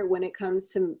insider when it comes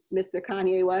to Mr.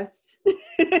 Kanye West?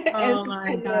 Oh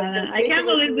my God. I can't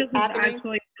believe this is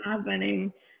actually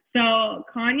happening. So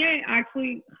Kanye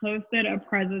actually hosted a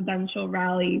presidential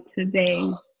rally today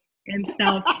in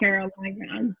South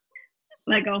Carolina,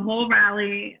 a whole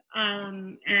rally.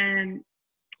 And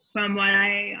from what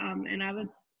and I was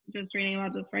just reading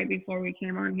about this right before we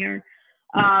came on here,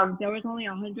 there was only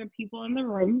 100 people in the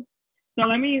room. So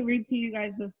let me read to you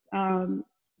guys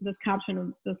this caption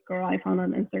of this girl I found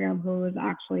on Instagram who was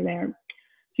actually there.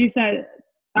 She said,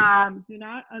 do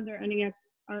not under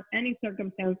any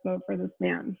circumstance vote for this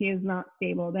man. He is not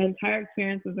stable. The entire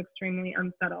experience was extremely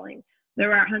unsettling. There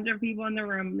were 100 people in the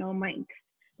room, no mics.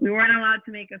 We weren't allowed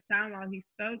to make a sound while he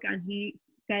spoke, and he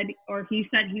said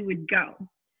he would go.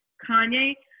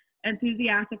 Kanye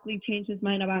enthusiastically changed his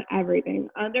mind about everything.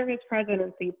 Under his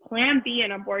presidency, Plan B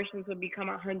and abortions would become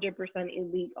 100%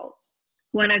 illegal.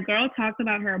 When a girl talked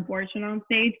about her abortion on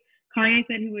stage, Kanye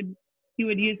said he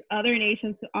would use other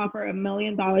nations to offer $1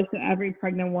 million to every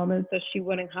pregnant woman so she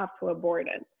wouldn't have to abort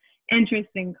it.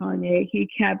 Interesting, Kanye.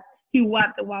 He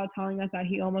wept while telling us that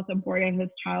he almost aborted his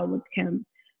child with Kim,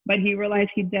 but he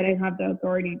realized he didn't have the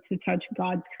authority to touch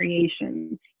God's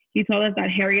creation. He told us that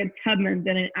Harriet Tubman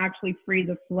didn't actually free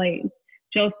the slaves.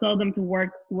 Joe sold them to work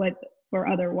for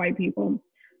other white people.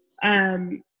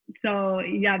 So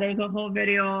yeah, there's a whole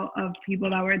video of people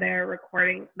that were there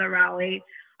recording the rally.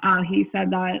 He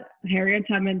said that Harriet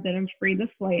Tubman didn't free the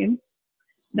slaves,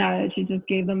 that she just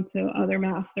gave them to other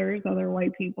masters, other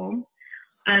white people.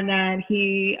 And then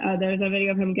there's a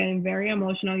video of him getting very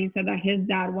emotional. He said that his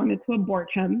dad wanted to abort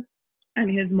him and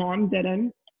his mom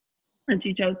didn't. And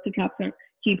she chose to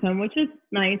keep him, which is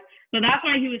nice. So that's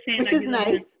why he was saying which is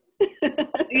nice.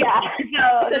 Yeah.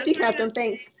 So she kept him,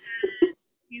 thanks.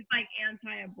 He's like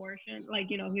anti-abortion. Like,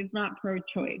 he's not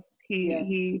pro-choice.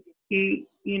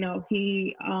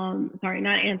 Sorry,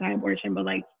 not anti-abortion, but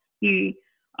like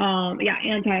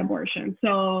anti-abortion.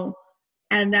 So,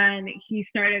 and then he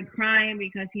started crying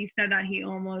because he said that he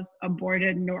almost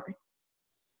aborted North.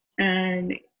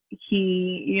 And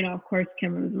he, of course,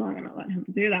 Kim was not going to let him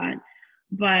do that.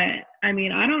 But, I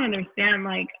mean, I don't understand,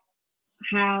 like,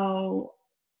 how,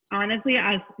 honestly,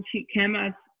 Kim,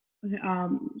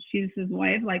 she's his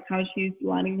wife, like, how she's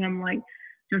letting him, like,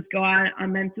 just go out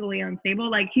mentally unstable.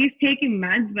 Like, he's taking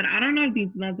meds, but I don't know if these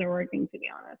meds are working, to be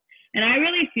honest. And I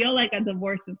really feel like a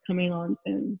divorce is coming on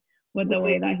soon with the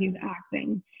way that he's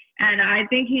acting. And I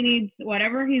think he needs,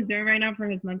 whatever he's doing right now for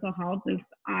his mental health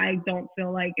I don't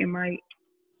feel like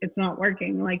it's not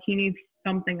working. Like, he needs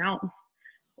something else.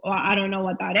 Well, I don't know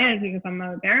what that is because I'm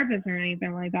not a therapist or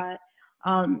anything like that.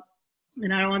 And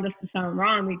I don't want this to sound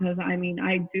wrong because, I mean,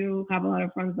 I do have a lot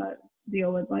of friends that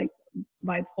deal with, like,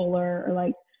 bipolar or,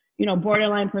 like,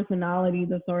 borderline personality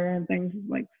disorder and things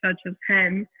like such as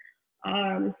him.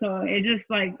 So it just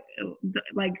like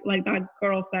that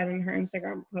girl said in her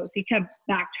Instagram post, he kept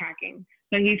backtracking.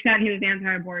 So he said he was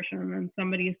anti-abortion and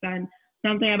somebody said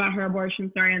something about her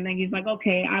abortion story, and then he's like,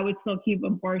 okay, I would still keep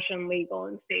abortion legal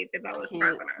in states if I was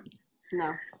president.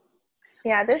 No.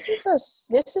 Yeah, this is a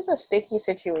sticky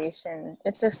situation.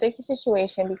 It's a sticky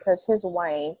situation because his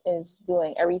wife is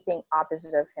doing everything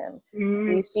opposite of him.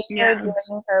 We see her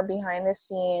doing her behind the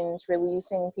scenes,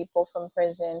 releasing people from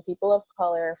prison, people of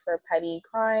color for petty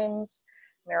crimes,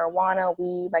 marijuana,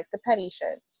 weed, like the petty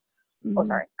shit. Mm-hmm. Oh,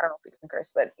 sorry, I don't know if we can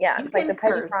curse, but yeah, like the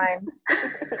petty crimes.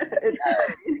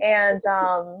 And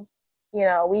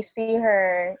we see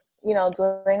her,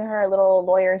 doing her little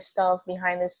lawyer stuff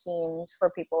behind the scenes for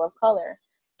people of color.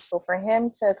 So for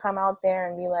him to come out there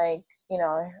and be like,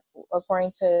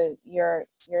 according to your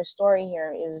story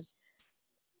here, is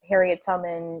Harriet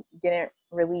Tubman didn't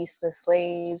release the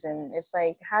slaves, and it's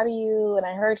like, how do you? And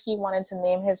I heard he wanted to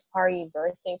name his party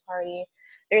birthday party.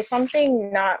 There's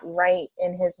something not right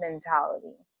in his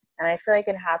mentality, and I feel like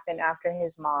it happened after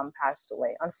his mom passed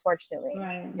away, unfortunately.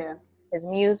 Right. Yeah. His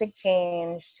music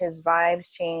changed, his vibes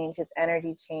changed, his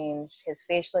energy changed, his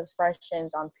facial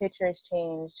expressions on pictures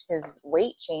changed, his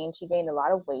weight changed. He gained a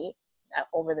lot of weight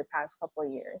over the past couple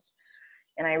of years.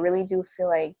 And I really do feel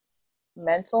like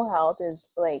mental health is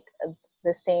like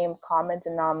the same common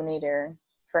denominator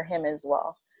for him as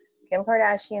well. Kim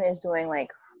Kardashian is doing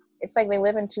it's like they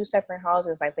live in two separate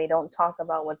houses. Like, they don't talk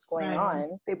about what's going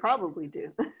on. They probably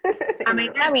do. I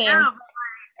mean,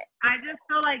 I just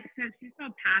feel like since she's so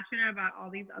passionate about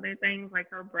all these other things, like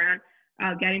her brand,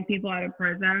 getting people out of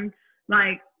prison,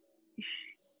 like,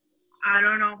 I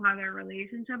don't know how their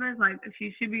relationship is. Like,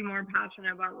 she should be more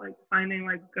passionate about, like, finding,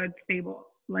 like, good, stable,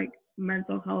 like,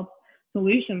 mental health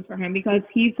solutions for him, because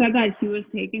he said that he was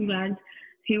taking meds.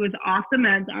 He was off the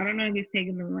meds. I don't know if he's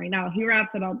taking them right now. He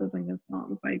raps about this in his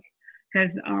songs, like his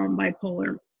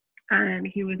bipolar. And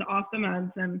he was off the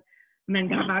meds and then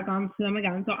got back onto them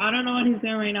again. So I don't know what he's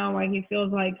doing right now, why he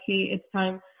feels like it's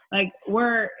time. Like,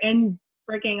 we're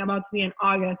freaking about to be in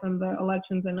August and the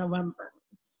election's in November.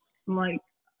 I'm like,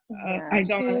 I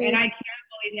don't know. And I can't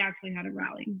believe he actually had a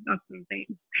rally. That's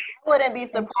insane. I wouldn't be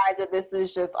surprised if this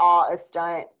is just all a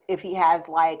stunt, if he has,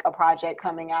 like, a project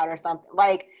coming out or something.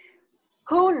 Like,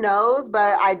 who knows?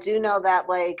 But I do know that,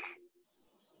 like,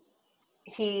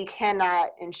 he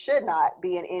cannot and should not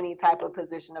be in any type of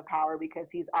position of power because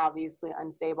he's obviously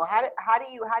unstable. How do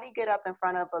you get up in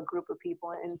front of a group of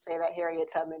people and say that Harriet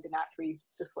Tubman did not free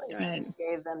the slaves and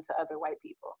gave them to other white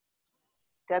people?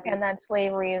 And that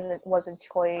slavery was a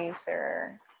choice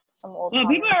or some old. Well,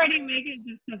 people already make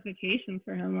it justification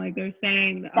for him. Like they're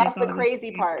saying that's the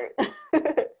crazy part.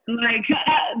 Like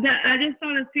I just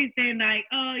saw this tweet saying like,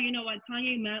 oh, you know what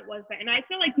Kanye meant was that, and I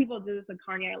feel like people do this with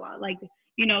Kanye a lot. Like,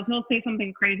 you know, he'll say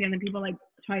something crazy and then people like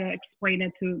try to explain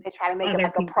it to. They try to make it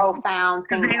like a profound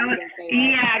thing.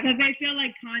 Yeah, because I feel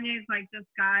like Kanye's like this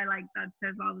guy like that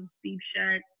says all this deep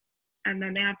shit, and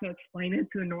then they have to explain it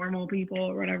to normal people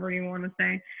or whatever you want to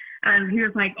say. And he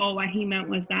was like, oh, what he meant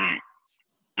was that.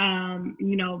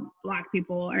 You know, Black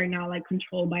people are now like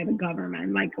controlled by the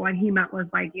government. Like what he meant was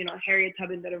like, you know, Harriet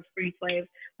Tubman didn't free slaves.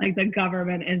 Like the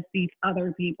government is these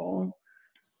other people.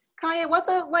 Kanye,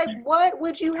 what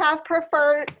would you have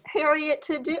preferred Harriet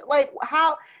to do? Like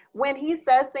how, when he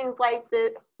says things like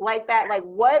that, like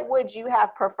what would you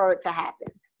have preferred to happen?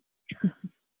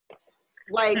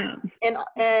 Like,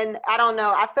 and I don't know.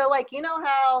 I feel like, you know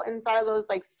how inside of those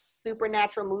like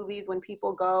supernatural movies, when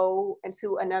people go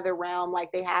into another realm,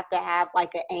 like they have to have like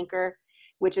an anchor,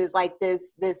 which is like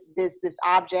this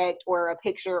object or a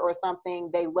picture or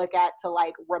something they look at to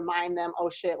like remind them,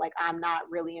 oh shit, like I'm not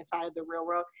really inside of the real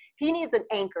world. He needs an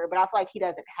anchor, but I feel like he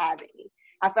doesn't have any.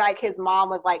 I feel like his mom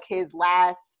was like his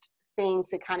last thing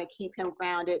to kind of keep him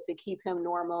grounded, to keep him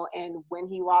normal. And when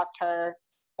he lost her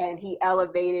and he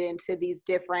elevated into these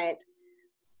different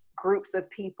groups of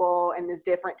people and this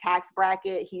different tax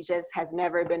bracket, he just has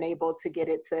never been able to get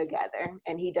it together,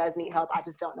 and he does need help. I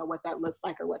just don't know what that looks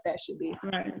like or what that should be.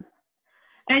 Right.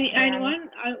 And one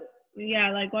thing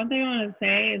I want to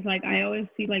say is like I always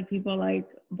see like people like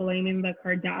blaming the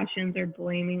Kardashians or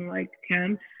blaming like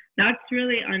Kim. That's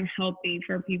really unhealthy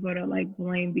for people to like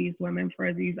blame these women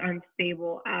for these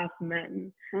unstable ass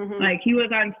men. Mm-hmm. Like he was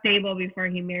unstable before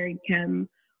he married Kim.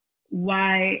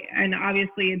 Why? And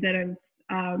obviously it didn't.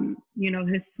 You know,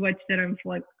 his switch didn't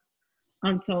flip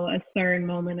until a certain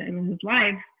moment in his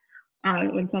life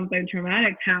when something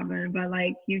traumatic happened. But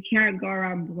like, you can't go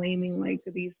around blaming like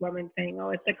these women saying,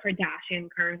 "Oh, it's the Kardashian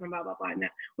curse" and blah blah blah.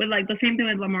 With like the same thing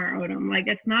with Lamar Odom, like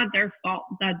it's not their fault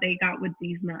that they got with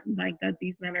these men. Like that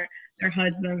these men are their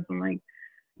husbands, and like,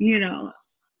 you know,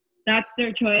 that's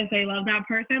their choice. They love that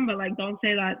person, but like, don't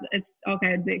say that it's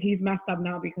okay. He's messed up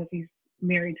now because he's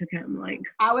married to Kim. Like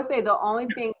I would say the only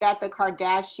thing that the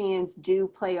Kardashians do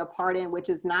play a part in, which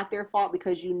is not their fault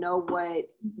because you know what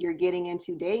you're getting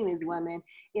into dating these women,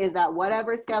 is that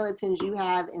whatever skeletons you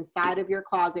have inside of your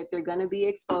closet, they're going to be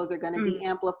exposed, they're going to be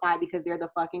amplified because they're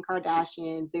the fucking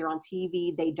Kardashians. They're on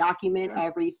TV, they document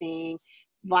everything.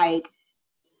 Like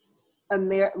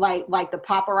like the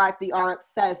paparazzi are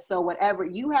obsessed, so whatever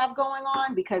you have going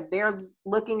on, because they're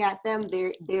looking at them,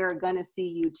 they're going to see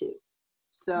you too.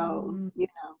 So, you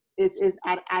know,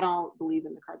 I don't believe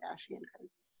in the Kardashian curse.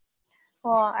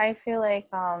 Well, I feel like,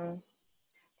 do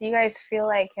you guys feel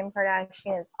like Kim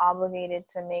Kardashian is obligated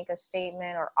to make a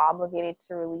statement or obligated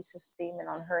to release a statement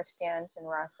on her stance in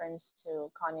reference to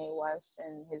Kanye West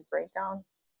and his breakdown?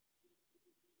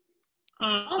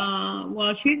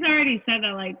 Well, she's already said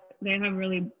that, like, they have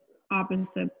really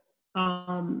opposite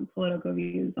political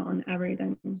views on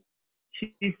everything.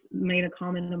 She's made a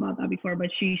comment about that before, but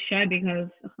she should because,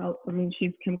 I mean,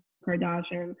 she's Kim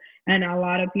Kardashian, and a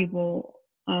lot of people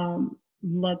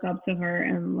look up to her,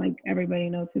 and like everybody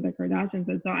knows who the Kardashians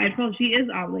is. So I feel she is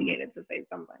obligated to say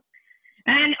something.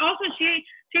 And also, she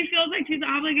feels like she's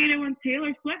obligated when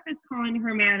Taylor Swift is calling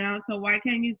her man out. So why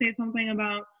can't you say something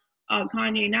about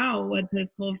Kanye now with his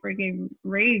whole freaking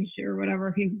rage or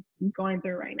whatever he's going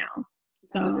through right now?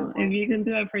 So if you can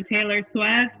do it for Taylor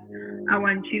Swift, and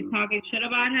when she's talking shit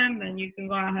about him, then you can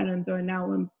go ahead and do it now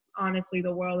when honestly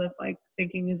the world is like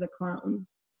thinking he's a clown.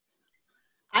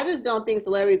 I just don't think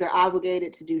celebrities are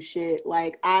obligated to do shit.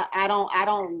 Like I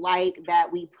don't like that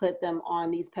we put them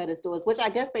on these pedestals, which I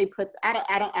guess they put. I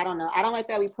don't know. I don't like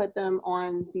that we put them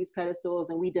on these pedestals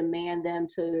and we demand them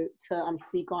to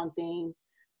speak on things.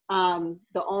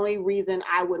 The only reason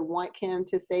I would want Kim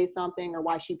to say something, or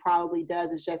why she probably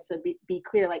does, is just to be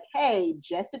clear, like, hey,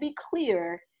 just to be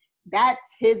clear, that's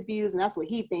his views and that's what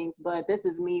he thinks, but this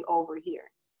is me over here.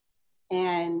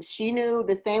 And she knew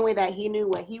the same way that he knew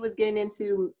what he was getting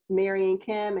into marrying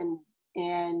Kim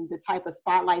and the type of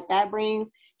spotlight that brings.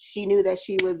 She knew that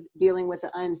she was dealing with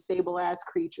an unstable ass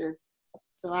creature.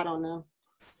 So I don't know.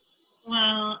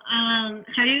 Well,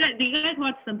 do you guys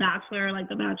watch The Bachelor, like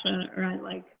The Bachelor, right?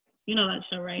 Like, you know that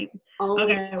show, right?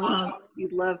 Okay, well, you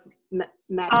love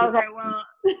matching. Okay, well,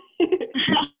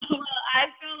 well, I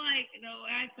feel like the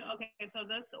okay, so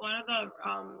this one of the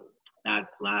that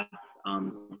last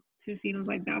 2 seasons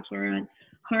like Bachelorette,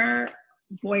 her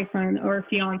boyfriend or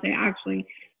fiance actually,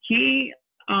 he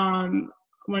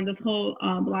when this whole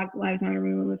Black Lives Matter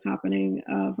movement was happening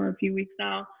for a few weeks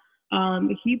now,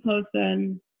 he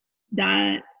posted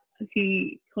that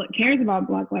he cares about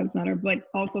Black Lives Matter, but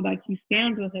also that he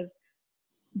stands with his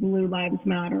Blue Lives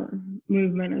Matter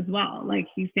movement as well. Like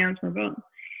he stands for both.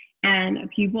 And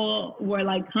people were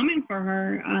like coming for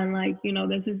her and like, you know,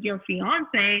 this is your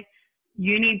fiance.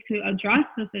 You need to address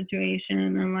the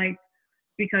situation. And like,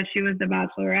 because she was the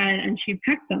Bachelorette and she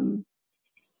picked them.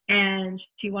 And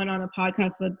she went on a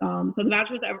podcast with so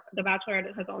the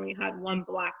Bachelorette has only had one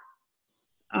Black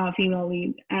female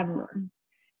lead ever.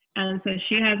 And so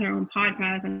she has her own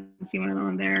podcast and she went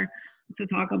on there to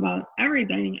talk about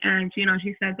everything. And, you know,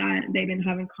 she said that they've been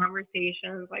having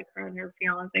conversations, like her and her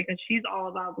fiance, because she's all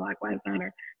about Black Lives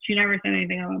Matter. She never said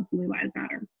anything about Blue Lives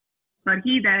Matter. But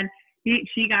he did.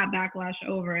 She got backlash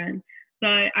over it. So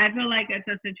I feel like it's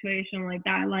a situation like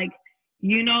that. Like,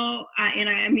 you know,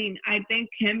 I mean, I think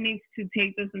Kim needs to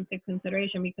take this into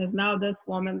consideration because now this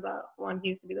woman, the one who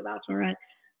used to be the Bachelorette,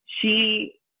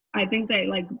 I think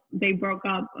they broke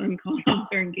up and called off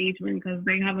their engagement because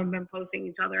they haven't been posting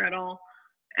each other at all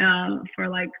for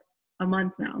like a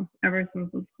month now, ever since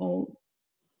this whole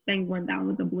thing went down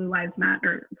with the Blue Lives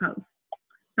Matter post.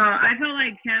 So I feel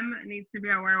like Kim needs to be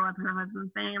aware of what her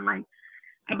husband's saying, like,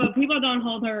 but people don't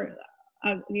hold her,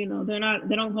 you know, they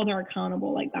don't hold her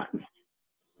accountable like that,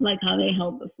 like how they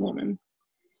held this woman.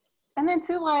 And then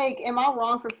too, like, am I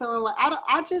wrong for feeling like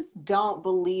I just don't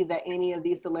believe that any of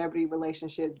these celebrity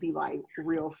relationships be like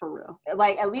real for real.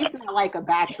 Like at least not like a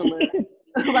Bachelor.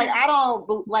 Like I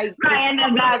don't like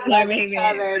each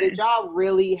other. Did y'all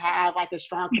really have like a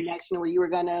strong connection where you were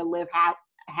gonna live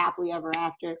happily ever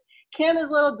after? Kim is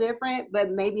a little different,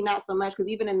 but maybe not so much because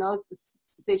even in those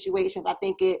situations, I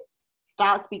think it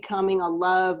stops becoming a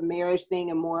love marriage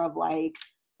thing and more of like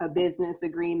a business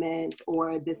agreement,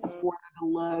 or this is for the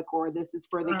look, or this is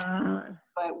for the kids,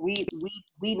 but we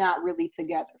not really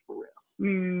together for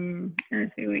real.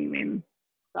 I see what you mean.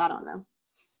 So I don't know.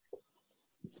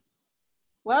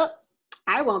 Well,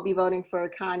 I won't be voting for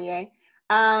Kanye.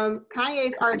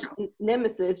 Kanye's arch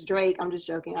nemesis, Drake, I'm just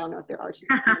joking. I don't know if they're arch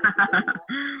nemesis.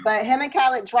 But him and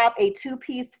Khaled dropped a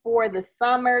 2-piece for the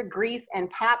summer, Grease and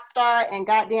Pop Star. And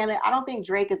goddamn it, I don't think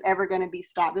Drake is ever going to be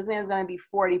stopped. This man's going to be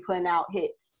 40 putting out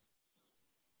hits.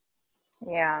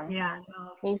 Yeah. Yeah.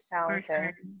 No, he's talented.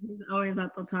 Sure. He's always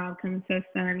at the top,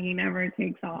 consistent. He never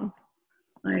takes off.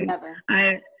 Like, never.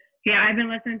 I've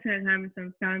been listening to him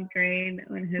since 7th grade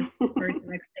when his first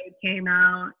mixtape came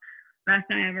out. Best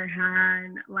I Ever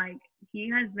Had. Like, he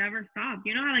has never stopped.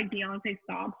 You know how like Beyonce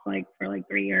stops like for like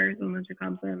 3 years and then she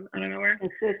comes in out of nowhere?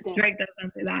 Consistent. Drake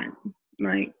doesn't do that.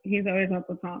 Like, he's always at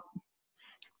the top.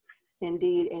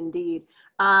 Indeed.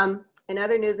 In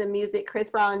other news and music, Chris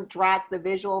Brown drops the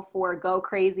visual for Go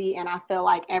Crazy, and I feel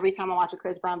like every time I watch a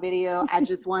Chris Brown video, I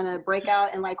just want to break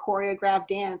out and like choreograph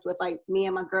dance with like me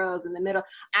and my girls in the middle.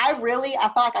 I feel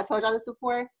like I told y'all this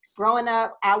before. Growing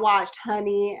up, I watched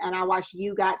Honey and I watched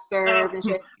You Got Served and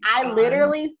shit. I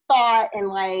literally thought in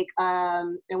like,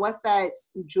 and what's that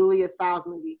Julia Stiles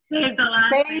movie? Save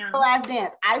the Last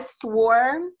Dance. I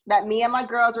swore that me and my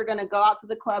girls were going to go out to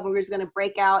the club and we were just going to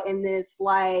break out in this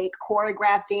like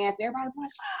choreographed dance. Everybody was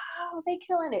like, wow, they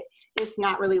killing it. It's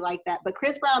not really like that. But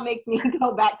Chris Brown makes me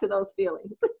go back to those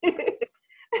feelings.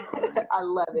 I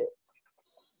love it.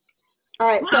 All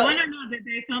right, so I want to know, did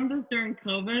they film this during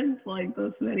COVID, like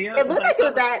this video? It looked like it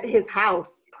was at his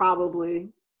house, probably.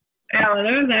 Yeah, well,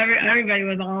 there was everybody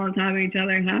was all on top of each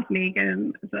other, half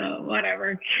naked, so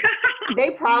whatever. They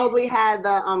probably had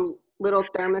the little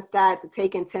thermostat to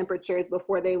take in temperatures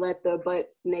before they let the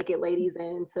butt naked ladies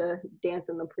in to dance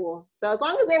in the pool. So as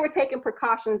long as they were taking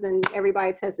precautions and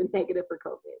everybody tested negative for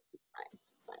COVID,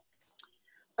 it's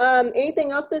fine. Anything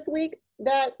else this week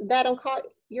that caught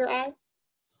your eye?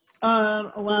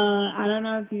 Well, I don't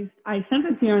know if I sent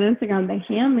it to you on Instagram, The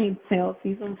Handmaid's Tale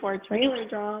season 4 trailer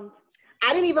dropped.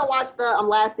 I didn't even watch the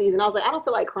last season. I was like, I don't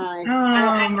feel like crying. Oh,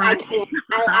 I can't.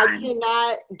 I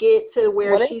cannot get to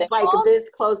where she's like this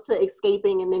close to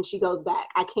escaping and then she goes back.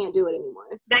 I can't do it anymore.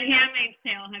 The Handmaid's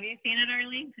Tale. Have you seen it,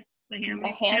 Arlene? The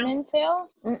Handmaid's Tale?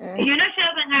 Mm-mm. You know she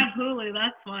doesn't have Hulu,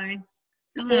 that's why.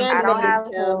 I don't have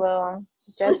Hulu.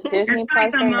 Just Disney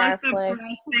Plus and Netflix. It's like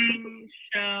the most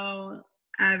show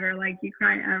ever. Like, you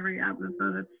cry every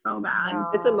episode. It's so bad. No,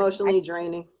 it's emotionally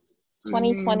draining.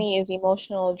 2020 is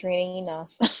emotional draining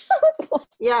enough.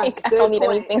 Yeah, like, I don't need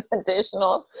anything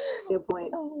additional. Good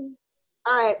point. All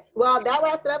right. Well, that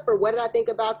wraps it up for what did I think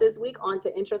about this week. On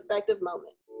to introspective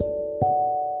moment.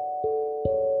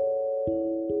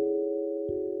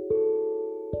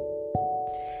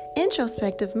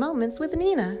 Introspective Moments with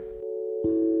Nina.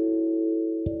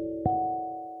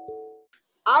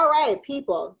 All right,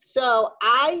 people. So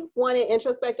I wanted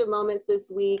introspective moments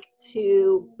this week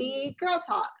to be girl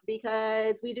talk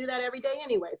because we do that every day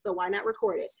anyway. So why not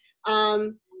record it?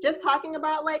 Just talking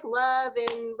about like love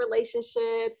and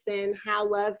relationships and how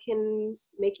love can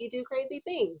make you do crazy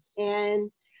things.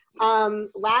 And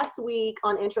last week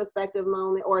on introspective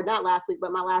moment, or not last week,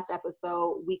 but my last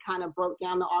episode, we kind of broke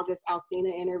down the August Alsina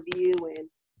interview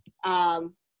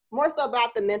and more so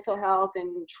about the mental health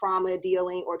and trauma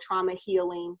dealing or trauma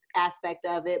healing aspect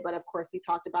of it. But of course, we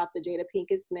talked about the Jada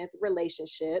Pinkett Smith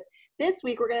relationship. This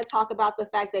week, we're going to talk about the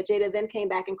fact that Jada then came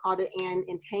back and called it an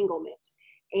entanglement.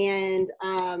 And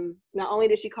not only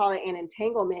did she call it an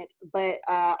entanglement, but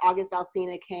August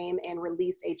Alsina came and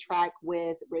released a track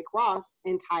with Rick Ross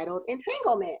entitled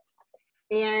Entanglement.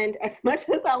 And as much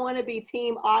as I want to be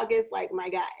Team August, like my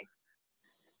guy,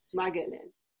 my goodness.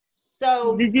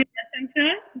 So did you listen to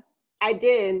it? I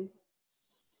did.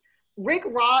 Rick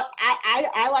Ross,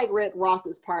 I like Rick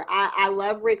Ross's part. I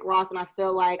love Rick Ross, and I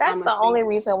feel like that's the only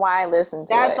reason why I listened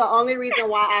to it. That's the only reason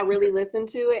why I really listened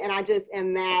to it, and I just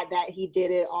am mad that he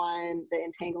did it on the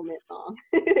Entanglement song.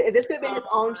 If this could have been his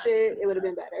own shit, it would have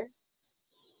been better.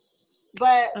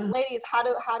 But ladies, how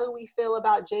do we feel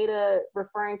about Jada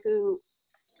referring to?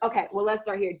 Okay, well, let's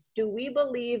start here. Do we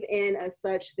believe in a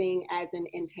such thing as an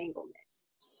entanglement?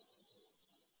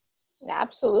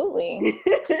 Absolutely.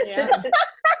 Yeah.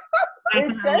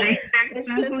 It's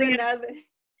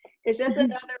just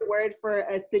another word for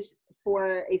a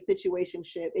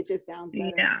situationship. It just sounds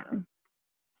better. Yeah.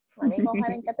 Let me go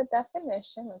ahead and get the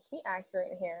definition. Let's be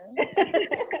accurate here.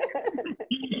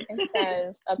 It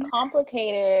says a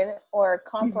complicated or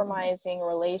compromising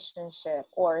relationship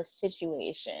or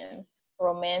situation,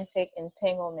 romantic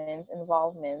entanglement,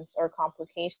 involvements, or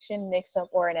complication, mix-up,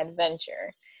 or an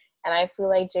adventure. And I feel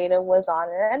like Jada was on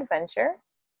an adventure.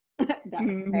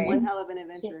 One hell of an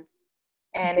adventure.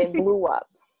 And it blew up.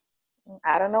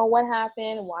 I don't know what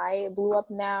happened, why it blew up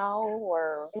now,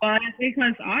 or... Well, it's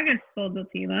because August spilled the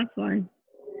tea, that's why.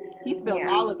 He spilled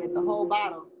all of it, the whole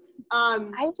bottle.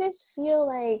 I just feel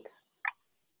like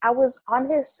I was on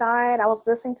his side. I was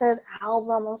listening to his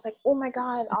album. I was like, oh my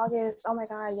God, August, oh my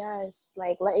God, yes.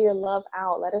 Like, let your love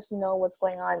out. Let us know what's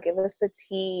going on. Give us the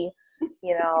tea,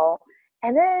 you know.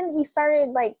 And then he started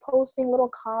like posting little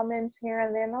comments here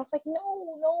and there. And I was like,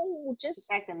 no,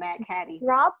 just acting mad catty.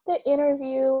 Drop the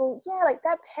interview. Yeah, like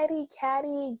that petty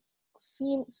catty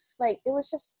theme, like it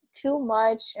was just too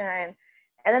much. And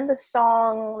then the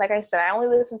song, like I said, I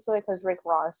only listened to it because Rick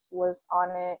Ross was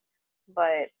on it.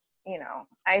 But, you know,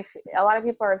 a lot of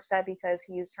people are upset because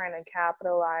he's trying to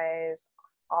capitalize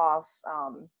off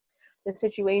the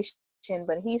situation.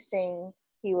 But he's saying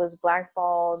he was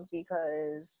blackballed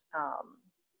because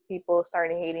people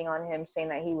started hating on him, saying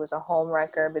that he was a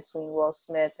homewrecker between Will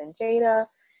Smith and Jada.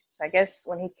 So I guess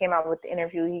when he came out with the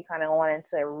interview, he kind of wanted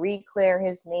to re-clear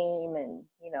his name and,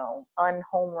 you know,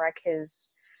 un-homewreck his,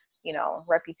 you know,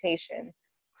 reputation.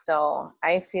 So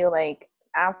I feel like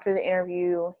after the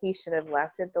interview, he should have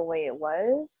left it the way it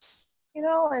was, you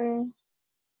know, and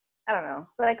I don't know,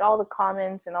 like all the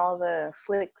comments and all the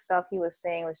slick stuff he was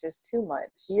saying was just too much.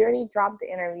 You already dropped the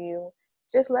interview.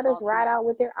 Just let us ride out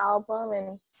with your album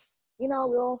and, you know,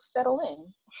 we'll settle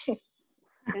in.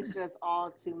 It's just all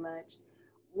too much.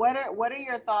 What are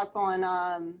your thoughts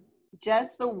on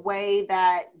just the way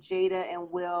that Jada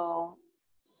and Will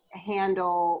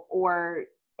handle or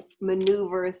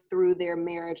maneuver through their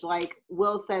marriage? Like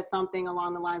Will said something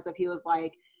along the lines of, he was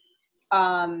like,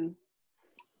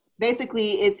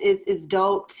 basically, it's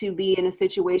dope to be in a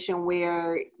situation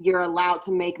where you're allowed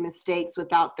to make mistakes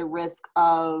without the risk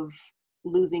of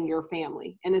losing your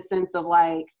family. In a sense of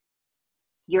like,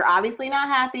 you're obviously not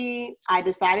happy. I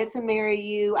decided to marry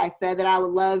you. I said that I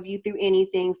would love you through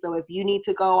anything. So if you need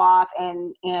to go off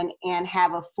and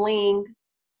have a fling,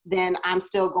 then I'm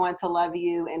still going to love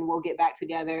you, and we'll get back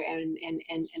together and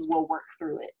we'll work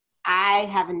through it. I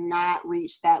have not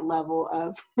reached that level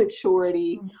of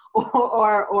maturity,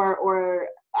 or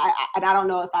I don't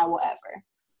know if I will ever.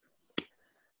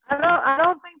 I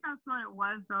don't think that's what it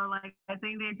was though. Like I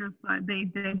think they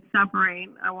did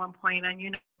separate at one point, and you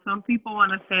know some people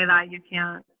want to say that you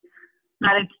can't,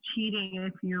 that it's cheating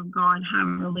if you go and have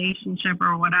a relationship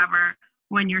or whatever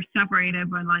when you're separated,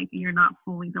 but like you're not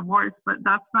fully divorced. But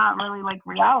that's not really like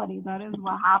reality. That is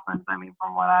what happens. I mean,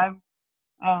 from what I've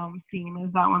seen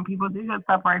is that when people do get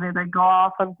separated, they go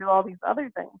off and do all these other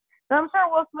things. And I'm sure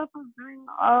Will Smith was doing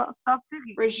stuff too.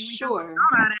 For sure.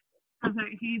 Because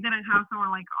he didn't have someone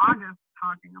like August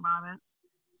talking about it.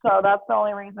 So that's the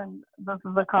only reason this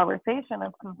is a conversation,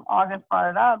 is because August brought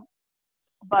it up.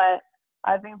 But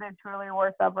I think they truly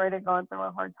were separated, going through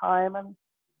a hard time, and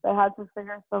they had to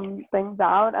figure some things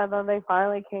out, and then they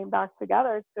finally came back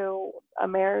together to a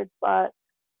marriage that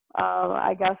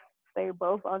I guess they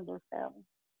both understand.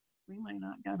 We might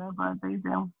not get it, but they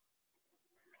do.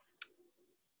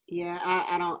 Yeah,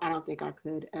 I don't think I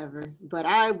could ever, but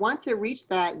I want to reach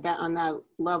that on that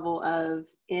level of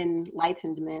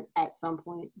enlightenment at some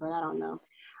point, but I don't know.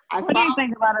 What do you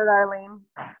think about it, Arlene?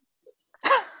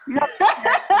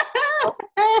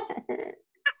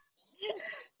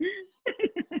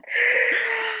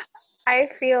 I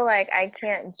feel like I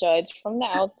can't judge from the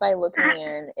outside looking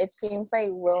in. It seems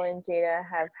like Will and Jada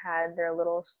have had their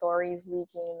little stories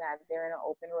leaking that they're in an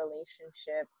open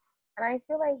relationship. And I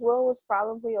feel like Will was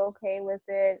probably okay with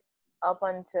it up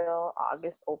until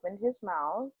August opened his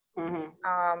mouth. Mm-hmm.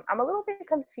 I'm a little bit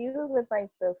confused with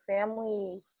like the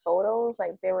family photos.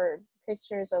 Like there were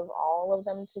pictures of all of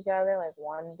them together, like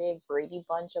one big Brady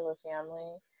bunch of a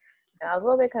family. And I was a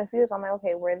little bit confused. I'm like,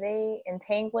 okay, were they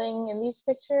entangling in these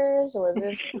pictures? Or was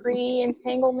this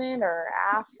pre-entanglement or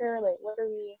after? Like, what are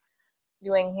we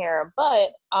doing here?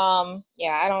 But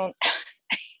yeah, I don't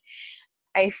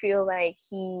I feel like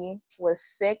he was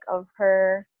sick of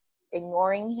her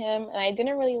ignoring him, and I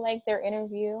didn't really like their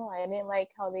interview. I didn't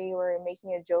like how they were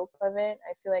making a joke of it.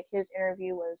 I feel like his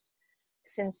interview was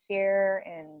sincere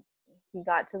and he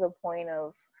got to the point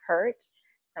of hurt.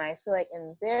 And I feel like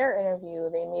in their interview,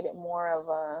 they made it more of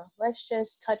a, let's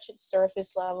just touch it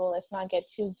surface level. Let's not get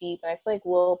too deep. And I feel like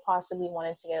Will possibly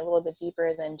wanted to get a little bit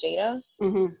deeper than Jada.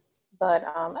 Mm-hmm. But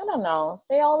I don't know.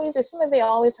 It seemed like they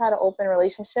always had an open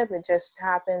relationship. It just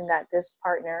happened that this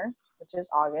partner, which is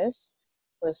August,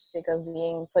 was sick of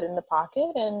being put in the pocket,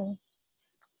 and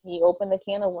he opened the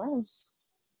can of worms.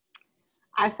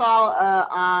 I saw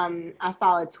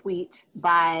a tweet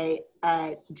by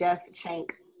Jeff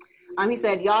Chank. He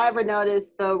said, y'all ever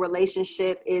notice the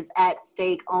relationship is at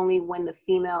stake only when the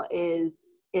female is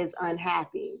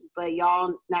unhappy, but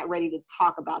y'all not ready to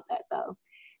talk about that though.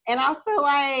 And I feel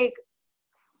like,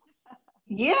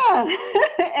 yeah,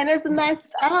 and it's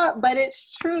messed up, but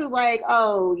it's true. Like,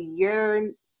 oh,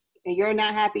 you're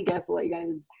not happy, guess what? You're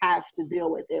gonna have to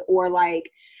deal with it. Or like,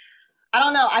 I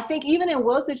don't know. I think even in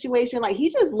Will's situation, like he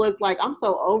just looked like, I'm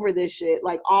so over this shit,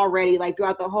 like already, like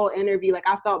throughout the whole interview. Like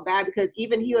I felt bad because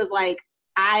even he was like,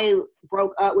 I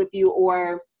broke up with you,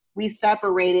 or we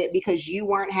separated because you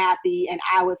weren't happy and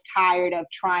I was tired of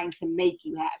trying to make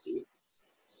you happy.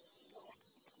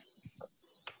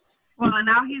 Well,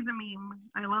 now he's a meme.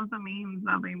 I love the memes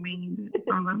that they made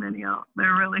from the video.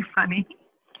 They're really funny.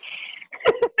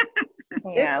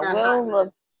 Yeah,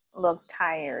 Will looked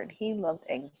tired. He looked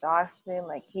exhausted,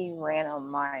 like he ran a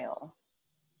mile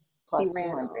plus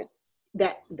 200.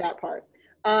 That part.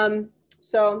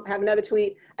 So I have another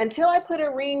tweet. Until I put a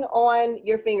ring on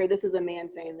your finger, this is a man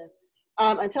saying this.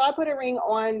 Until I put a ring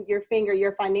on your finger,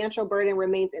 your financial burden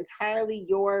remains entirely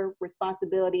your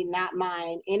responsibility, not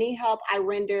mine. Any help I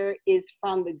render is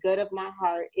from the good of my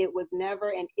heart. It was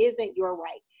never and isn't your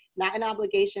right, not an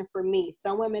obligation for me.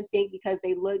 Some women think because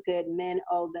they look good, men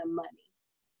owe them money.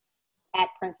 At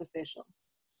Prince Official.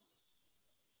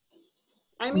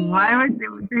 I mean,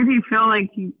 did he feel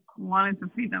like he wanted to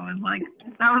see that was a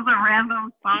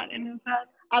random thought in his head?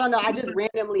 I don't know. I just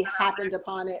randomly happened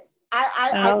upon it. I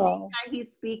think that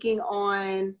he's speaking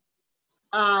on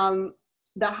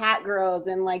the hot girls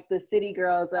and like the city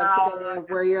girls of today,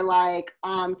 where you're like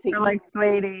like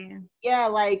Sweetie. Yeah,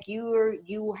 like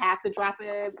you have to drop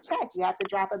a check, you have to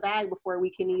drop a bag before we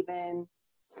can even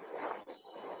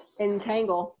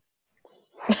entangle.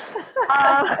 I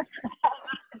don't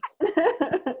think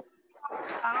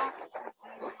there's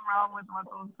anything wrong with what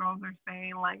those girls are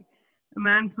saying. Like,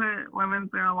 men put women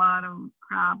through a lot of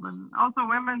crap, and also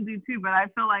women do too. But I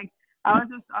feel like so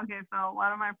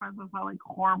one of my friends was had like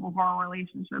horrible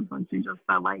relationships, and she just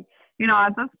said like,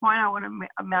 at this point I wouldn't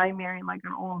mind marrying like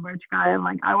an old rich guy, and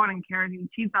like I wouldn't care if he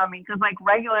cheats on me, because like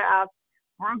regular ass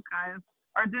broke guys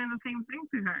are doing the same thing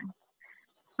to her.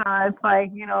 So it's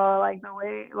like, like the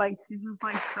way, like she's just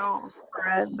like so over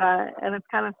it that, and it's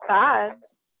kind of sad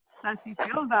that she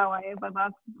feels that way, but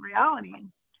that's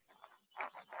reality.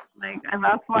 Like, and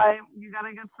that's why you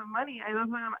gotta get some money.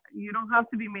 You don't have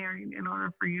to be married in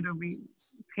order for you to be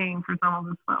paying for some of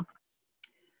this stuff.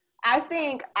 I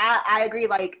think I agree.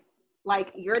 Like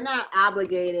you're not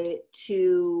obligated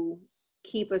to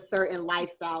keep a certain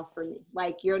lifestyle for me.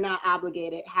 Like you're not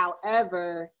obligated.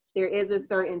 However, there is a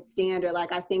certain standard.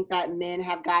 Like I think that men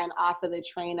have gotten off of the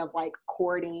train of like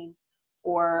courting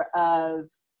or of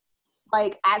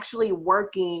like actually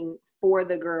working for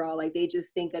the girl. Like they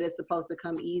just think that it's supposed to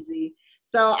come easy.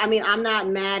 So, I mean, I'm not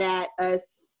mad at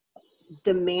us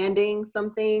demanding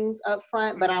some things up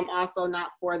front, but I'm also not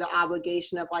for the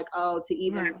obligation of like, oh, to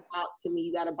even talk to me,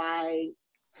 you got to buy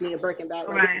me a Birkin bag.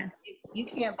 Like, if you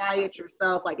can't buy it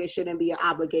yourself, like it shouldn't be an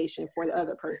obligation for the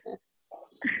other person.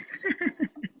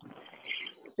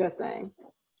 Just saying.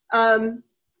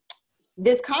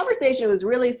 This conversation was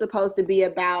really supposed to be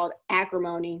about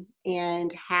acrimony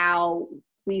and how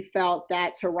we felt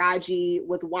that Taraji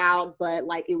was wild, but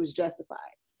like it was justified.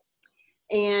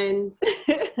 And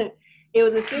it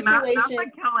was a situation. Not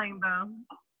the killing though.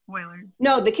 Spoiler.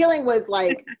 No, the killing was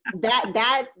like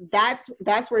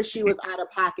that's where she was out of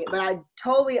pocket. But I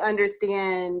totally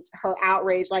understand her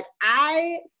outrage. Like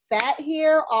I sat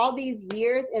here all these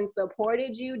years and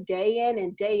supported you day in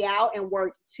and day out and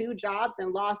worked 2 jobs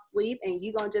and lost sleep, and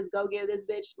you gonna just go give this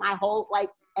bitch my whole, like,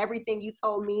 everything you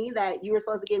told me that you were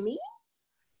supposed to give me?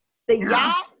 The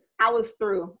yacht, I was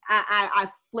through. I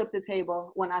flipped the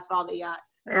table when I saw the yacht.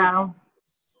 Yeah.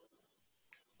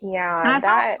 Yeah, and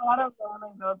I thought a lot of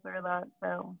women go through that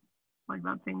too, like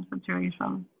that same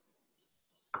situation.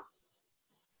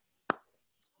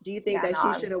 Do you think that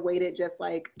she should have waited just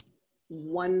like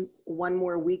one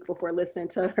more week before listening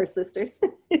to her sisters?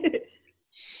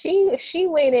 She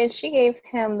waited. She gave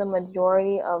him the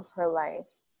majority of her life.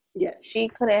 Yes. She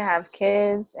couldn't have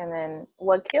kids, and then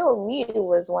what killed me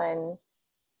was when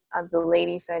the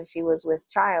lady said she was with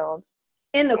child.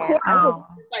 In the court,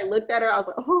 I looked at her. I was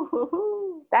like, oh.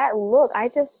 That look, I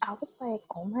was like,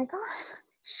 oh my god,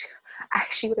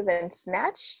 she would have been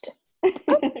snatched.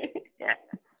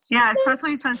 Yeah,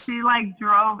 especially since she like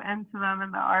drove into them in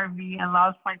the RV, and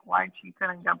that's like why she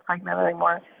couldn't get pregnant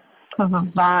anymore because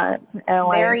of that. And,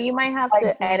 like, Mary, you might have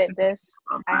to edit this.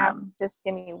 Just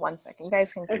give me 1 second. You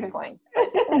guys can keep going.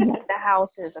 The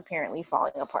house is apparently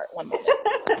falling apart. 1 moment.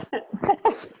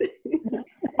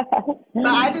 But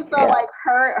I just felt like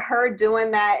her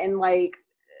doing that and like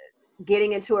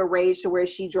getting into a rage to where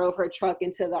she drove her truck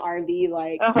into the RV,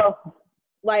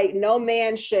 like no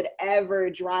man should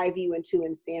ever drive you into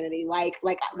insanity. Like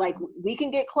we can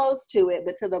get close to it,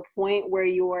 but to the point where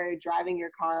you're driving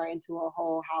your car into a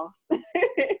whole house. Remember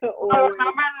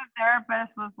the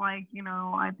therapist was like, you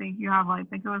know, I think you have, I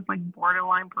think it was like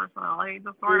borderline personality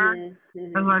disorder.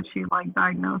 Is what she like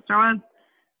diagnosed her with.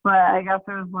 But I guess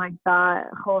it was like that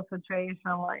whole situation.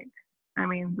 Like, I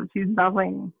mean, she's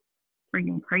definitely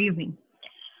freaking crazy.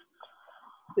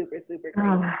 Super, super crazy.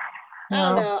 I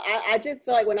don't know. I just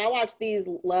feel like when I watch these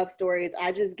love stories,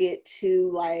 I just get too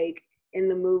like in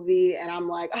the movie, and I'm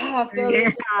like, I feel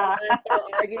this. I start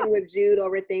arguing with Jude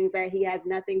over things that he has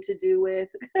nothing to do with.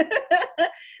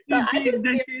 Did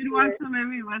Jude watch the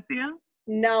movie with you?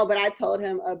 No, but I told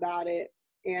him about it,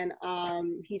 and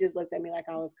he just looked at me like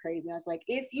I was crazy. I was like,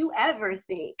 if you ever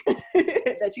think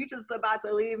that you just about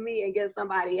to leave me and get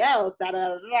somebody else, you got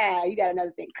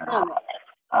another thing coming.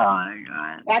 Oh my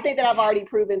god! I think that I've already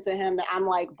proven to him that I'm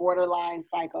like borderline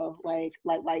psycho, like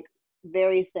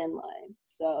very thin line.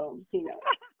 So he knows.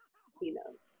 He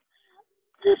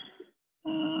knows.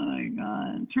 Oh my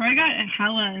god! Troy got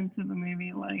hella into the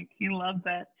movie. Like he loves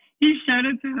it. He showed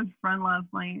it to his friend last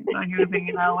night that he was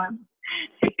hanging out with.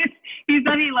 He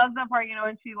said he loves that part. You know,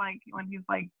 when he's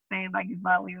like saying like he's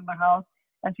not leaving the house,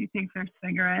 and she takes her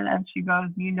cigarette and she goes,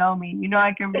 "You know me. You know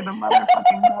I can be the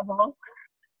motherfucking devil."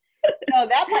 No,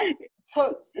 that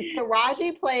part.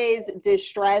 Taraji plays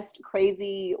distressed,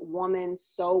 crazy woman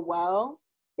so well.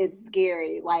 It's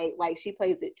scary. Like she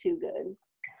plays it too good.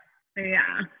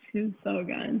 Yeah, she's so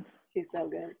good. She's so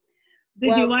good.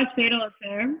 Did you watch Fatal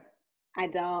Affair? I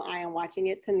don't. I am watching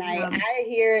it tonight. Yeah. I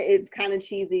hear it's kind of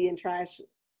cheesy and trash.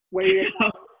 What are your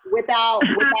thoughts? Without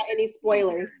any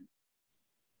spoilers?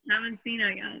 I haven't seen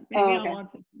it yet. Maybe I'll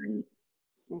watch it.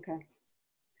 Okay.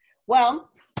 Well,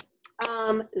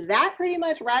 that pretty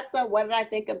much wraps up what did I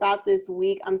think about this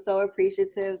week. I'm so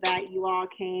appreciative that you all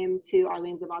came to.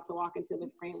 Arlene's about to walk into the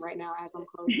frame right now as I'm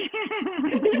closing.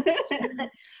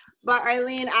 But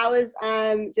Arlene, I was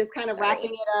just kind of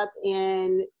wrapping it up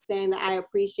and saying that I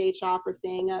appreciate y'all for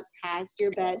staying up past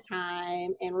your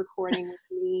bedtime and recording with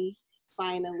me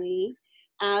finally.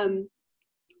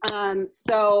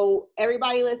 So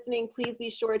everybody listening, please be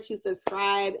sure to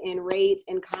subscribe and rate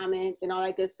and comment and all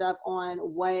that good stuff on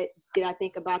what did I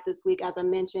think about this week. As I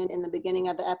mentioned in the beginning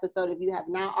of the episode, if you have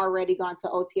not already gone to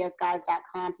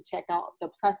otsguys.com to check out the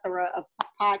plethora of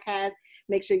podcasts,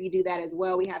 make sure you do that as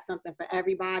well. We have something for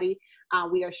everybody.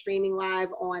 We are streaming live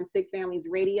on Six Families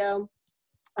Radio.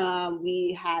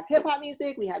 We have hip hop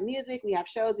music, we have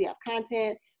shows, we have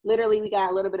content. Literally, we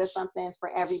got a little bit of something for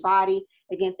everybody.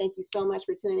 Again, thank you so much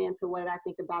for tuning in to What Did I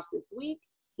Think About This Week.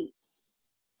 Peace.